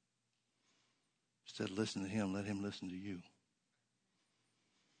 Instead of listening to him, let him listen to you.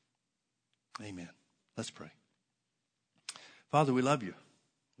 Amen. Let's pray. Father, we love you.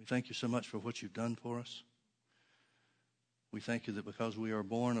 We thank you so much for what you've done for us. We thank you that because we are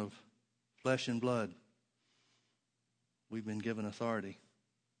born of flesh and blood, we've been given authority.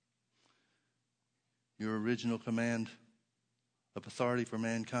 Your original command of authority for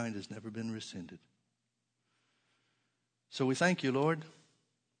mankind has never been rescinded. So we thank you, Lord,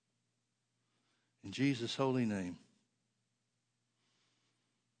 in Jesus' holy name,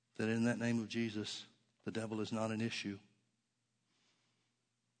 that in that name of Jesus, the devil is not an issue.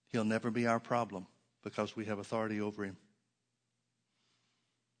 He'll never be our problem because we have authority over him.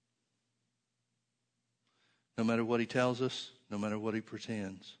 No matter what he tells us, no matter what he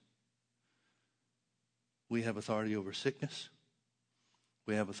pretends, we have authority over sickness.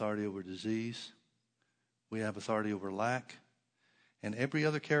 We have authority over disease. We have authority over lack and every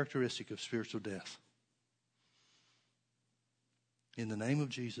other characteristic of spiritual death. In the name of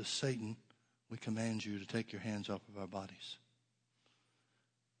Jesus, Satan, we command you to take your hands off of our bodies.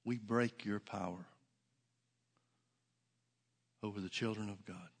 We break your power over the children of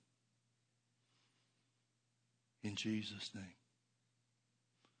God. In Jesus' name.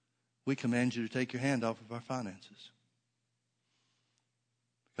 We command you to take your hand off of our finances.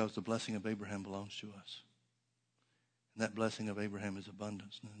 Because the blessing of Abraham belongs to us. And that blessing of Abraham is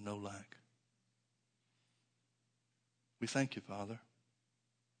abundance and no lack. We thank you, Father,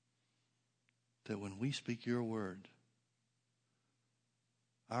 that when we speak your word,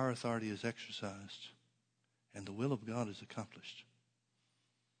 our authority is exercised and the will of God is accomplished.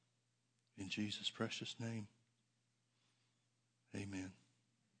 In Jesus' precious name, amen.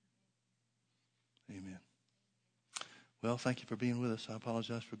 Amen. Well, thank you for being with us. I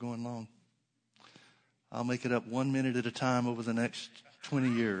apologize for going long. I'll make it up 1 minute at a time over the next 20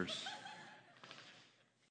 years.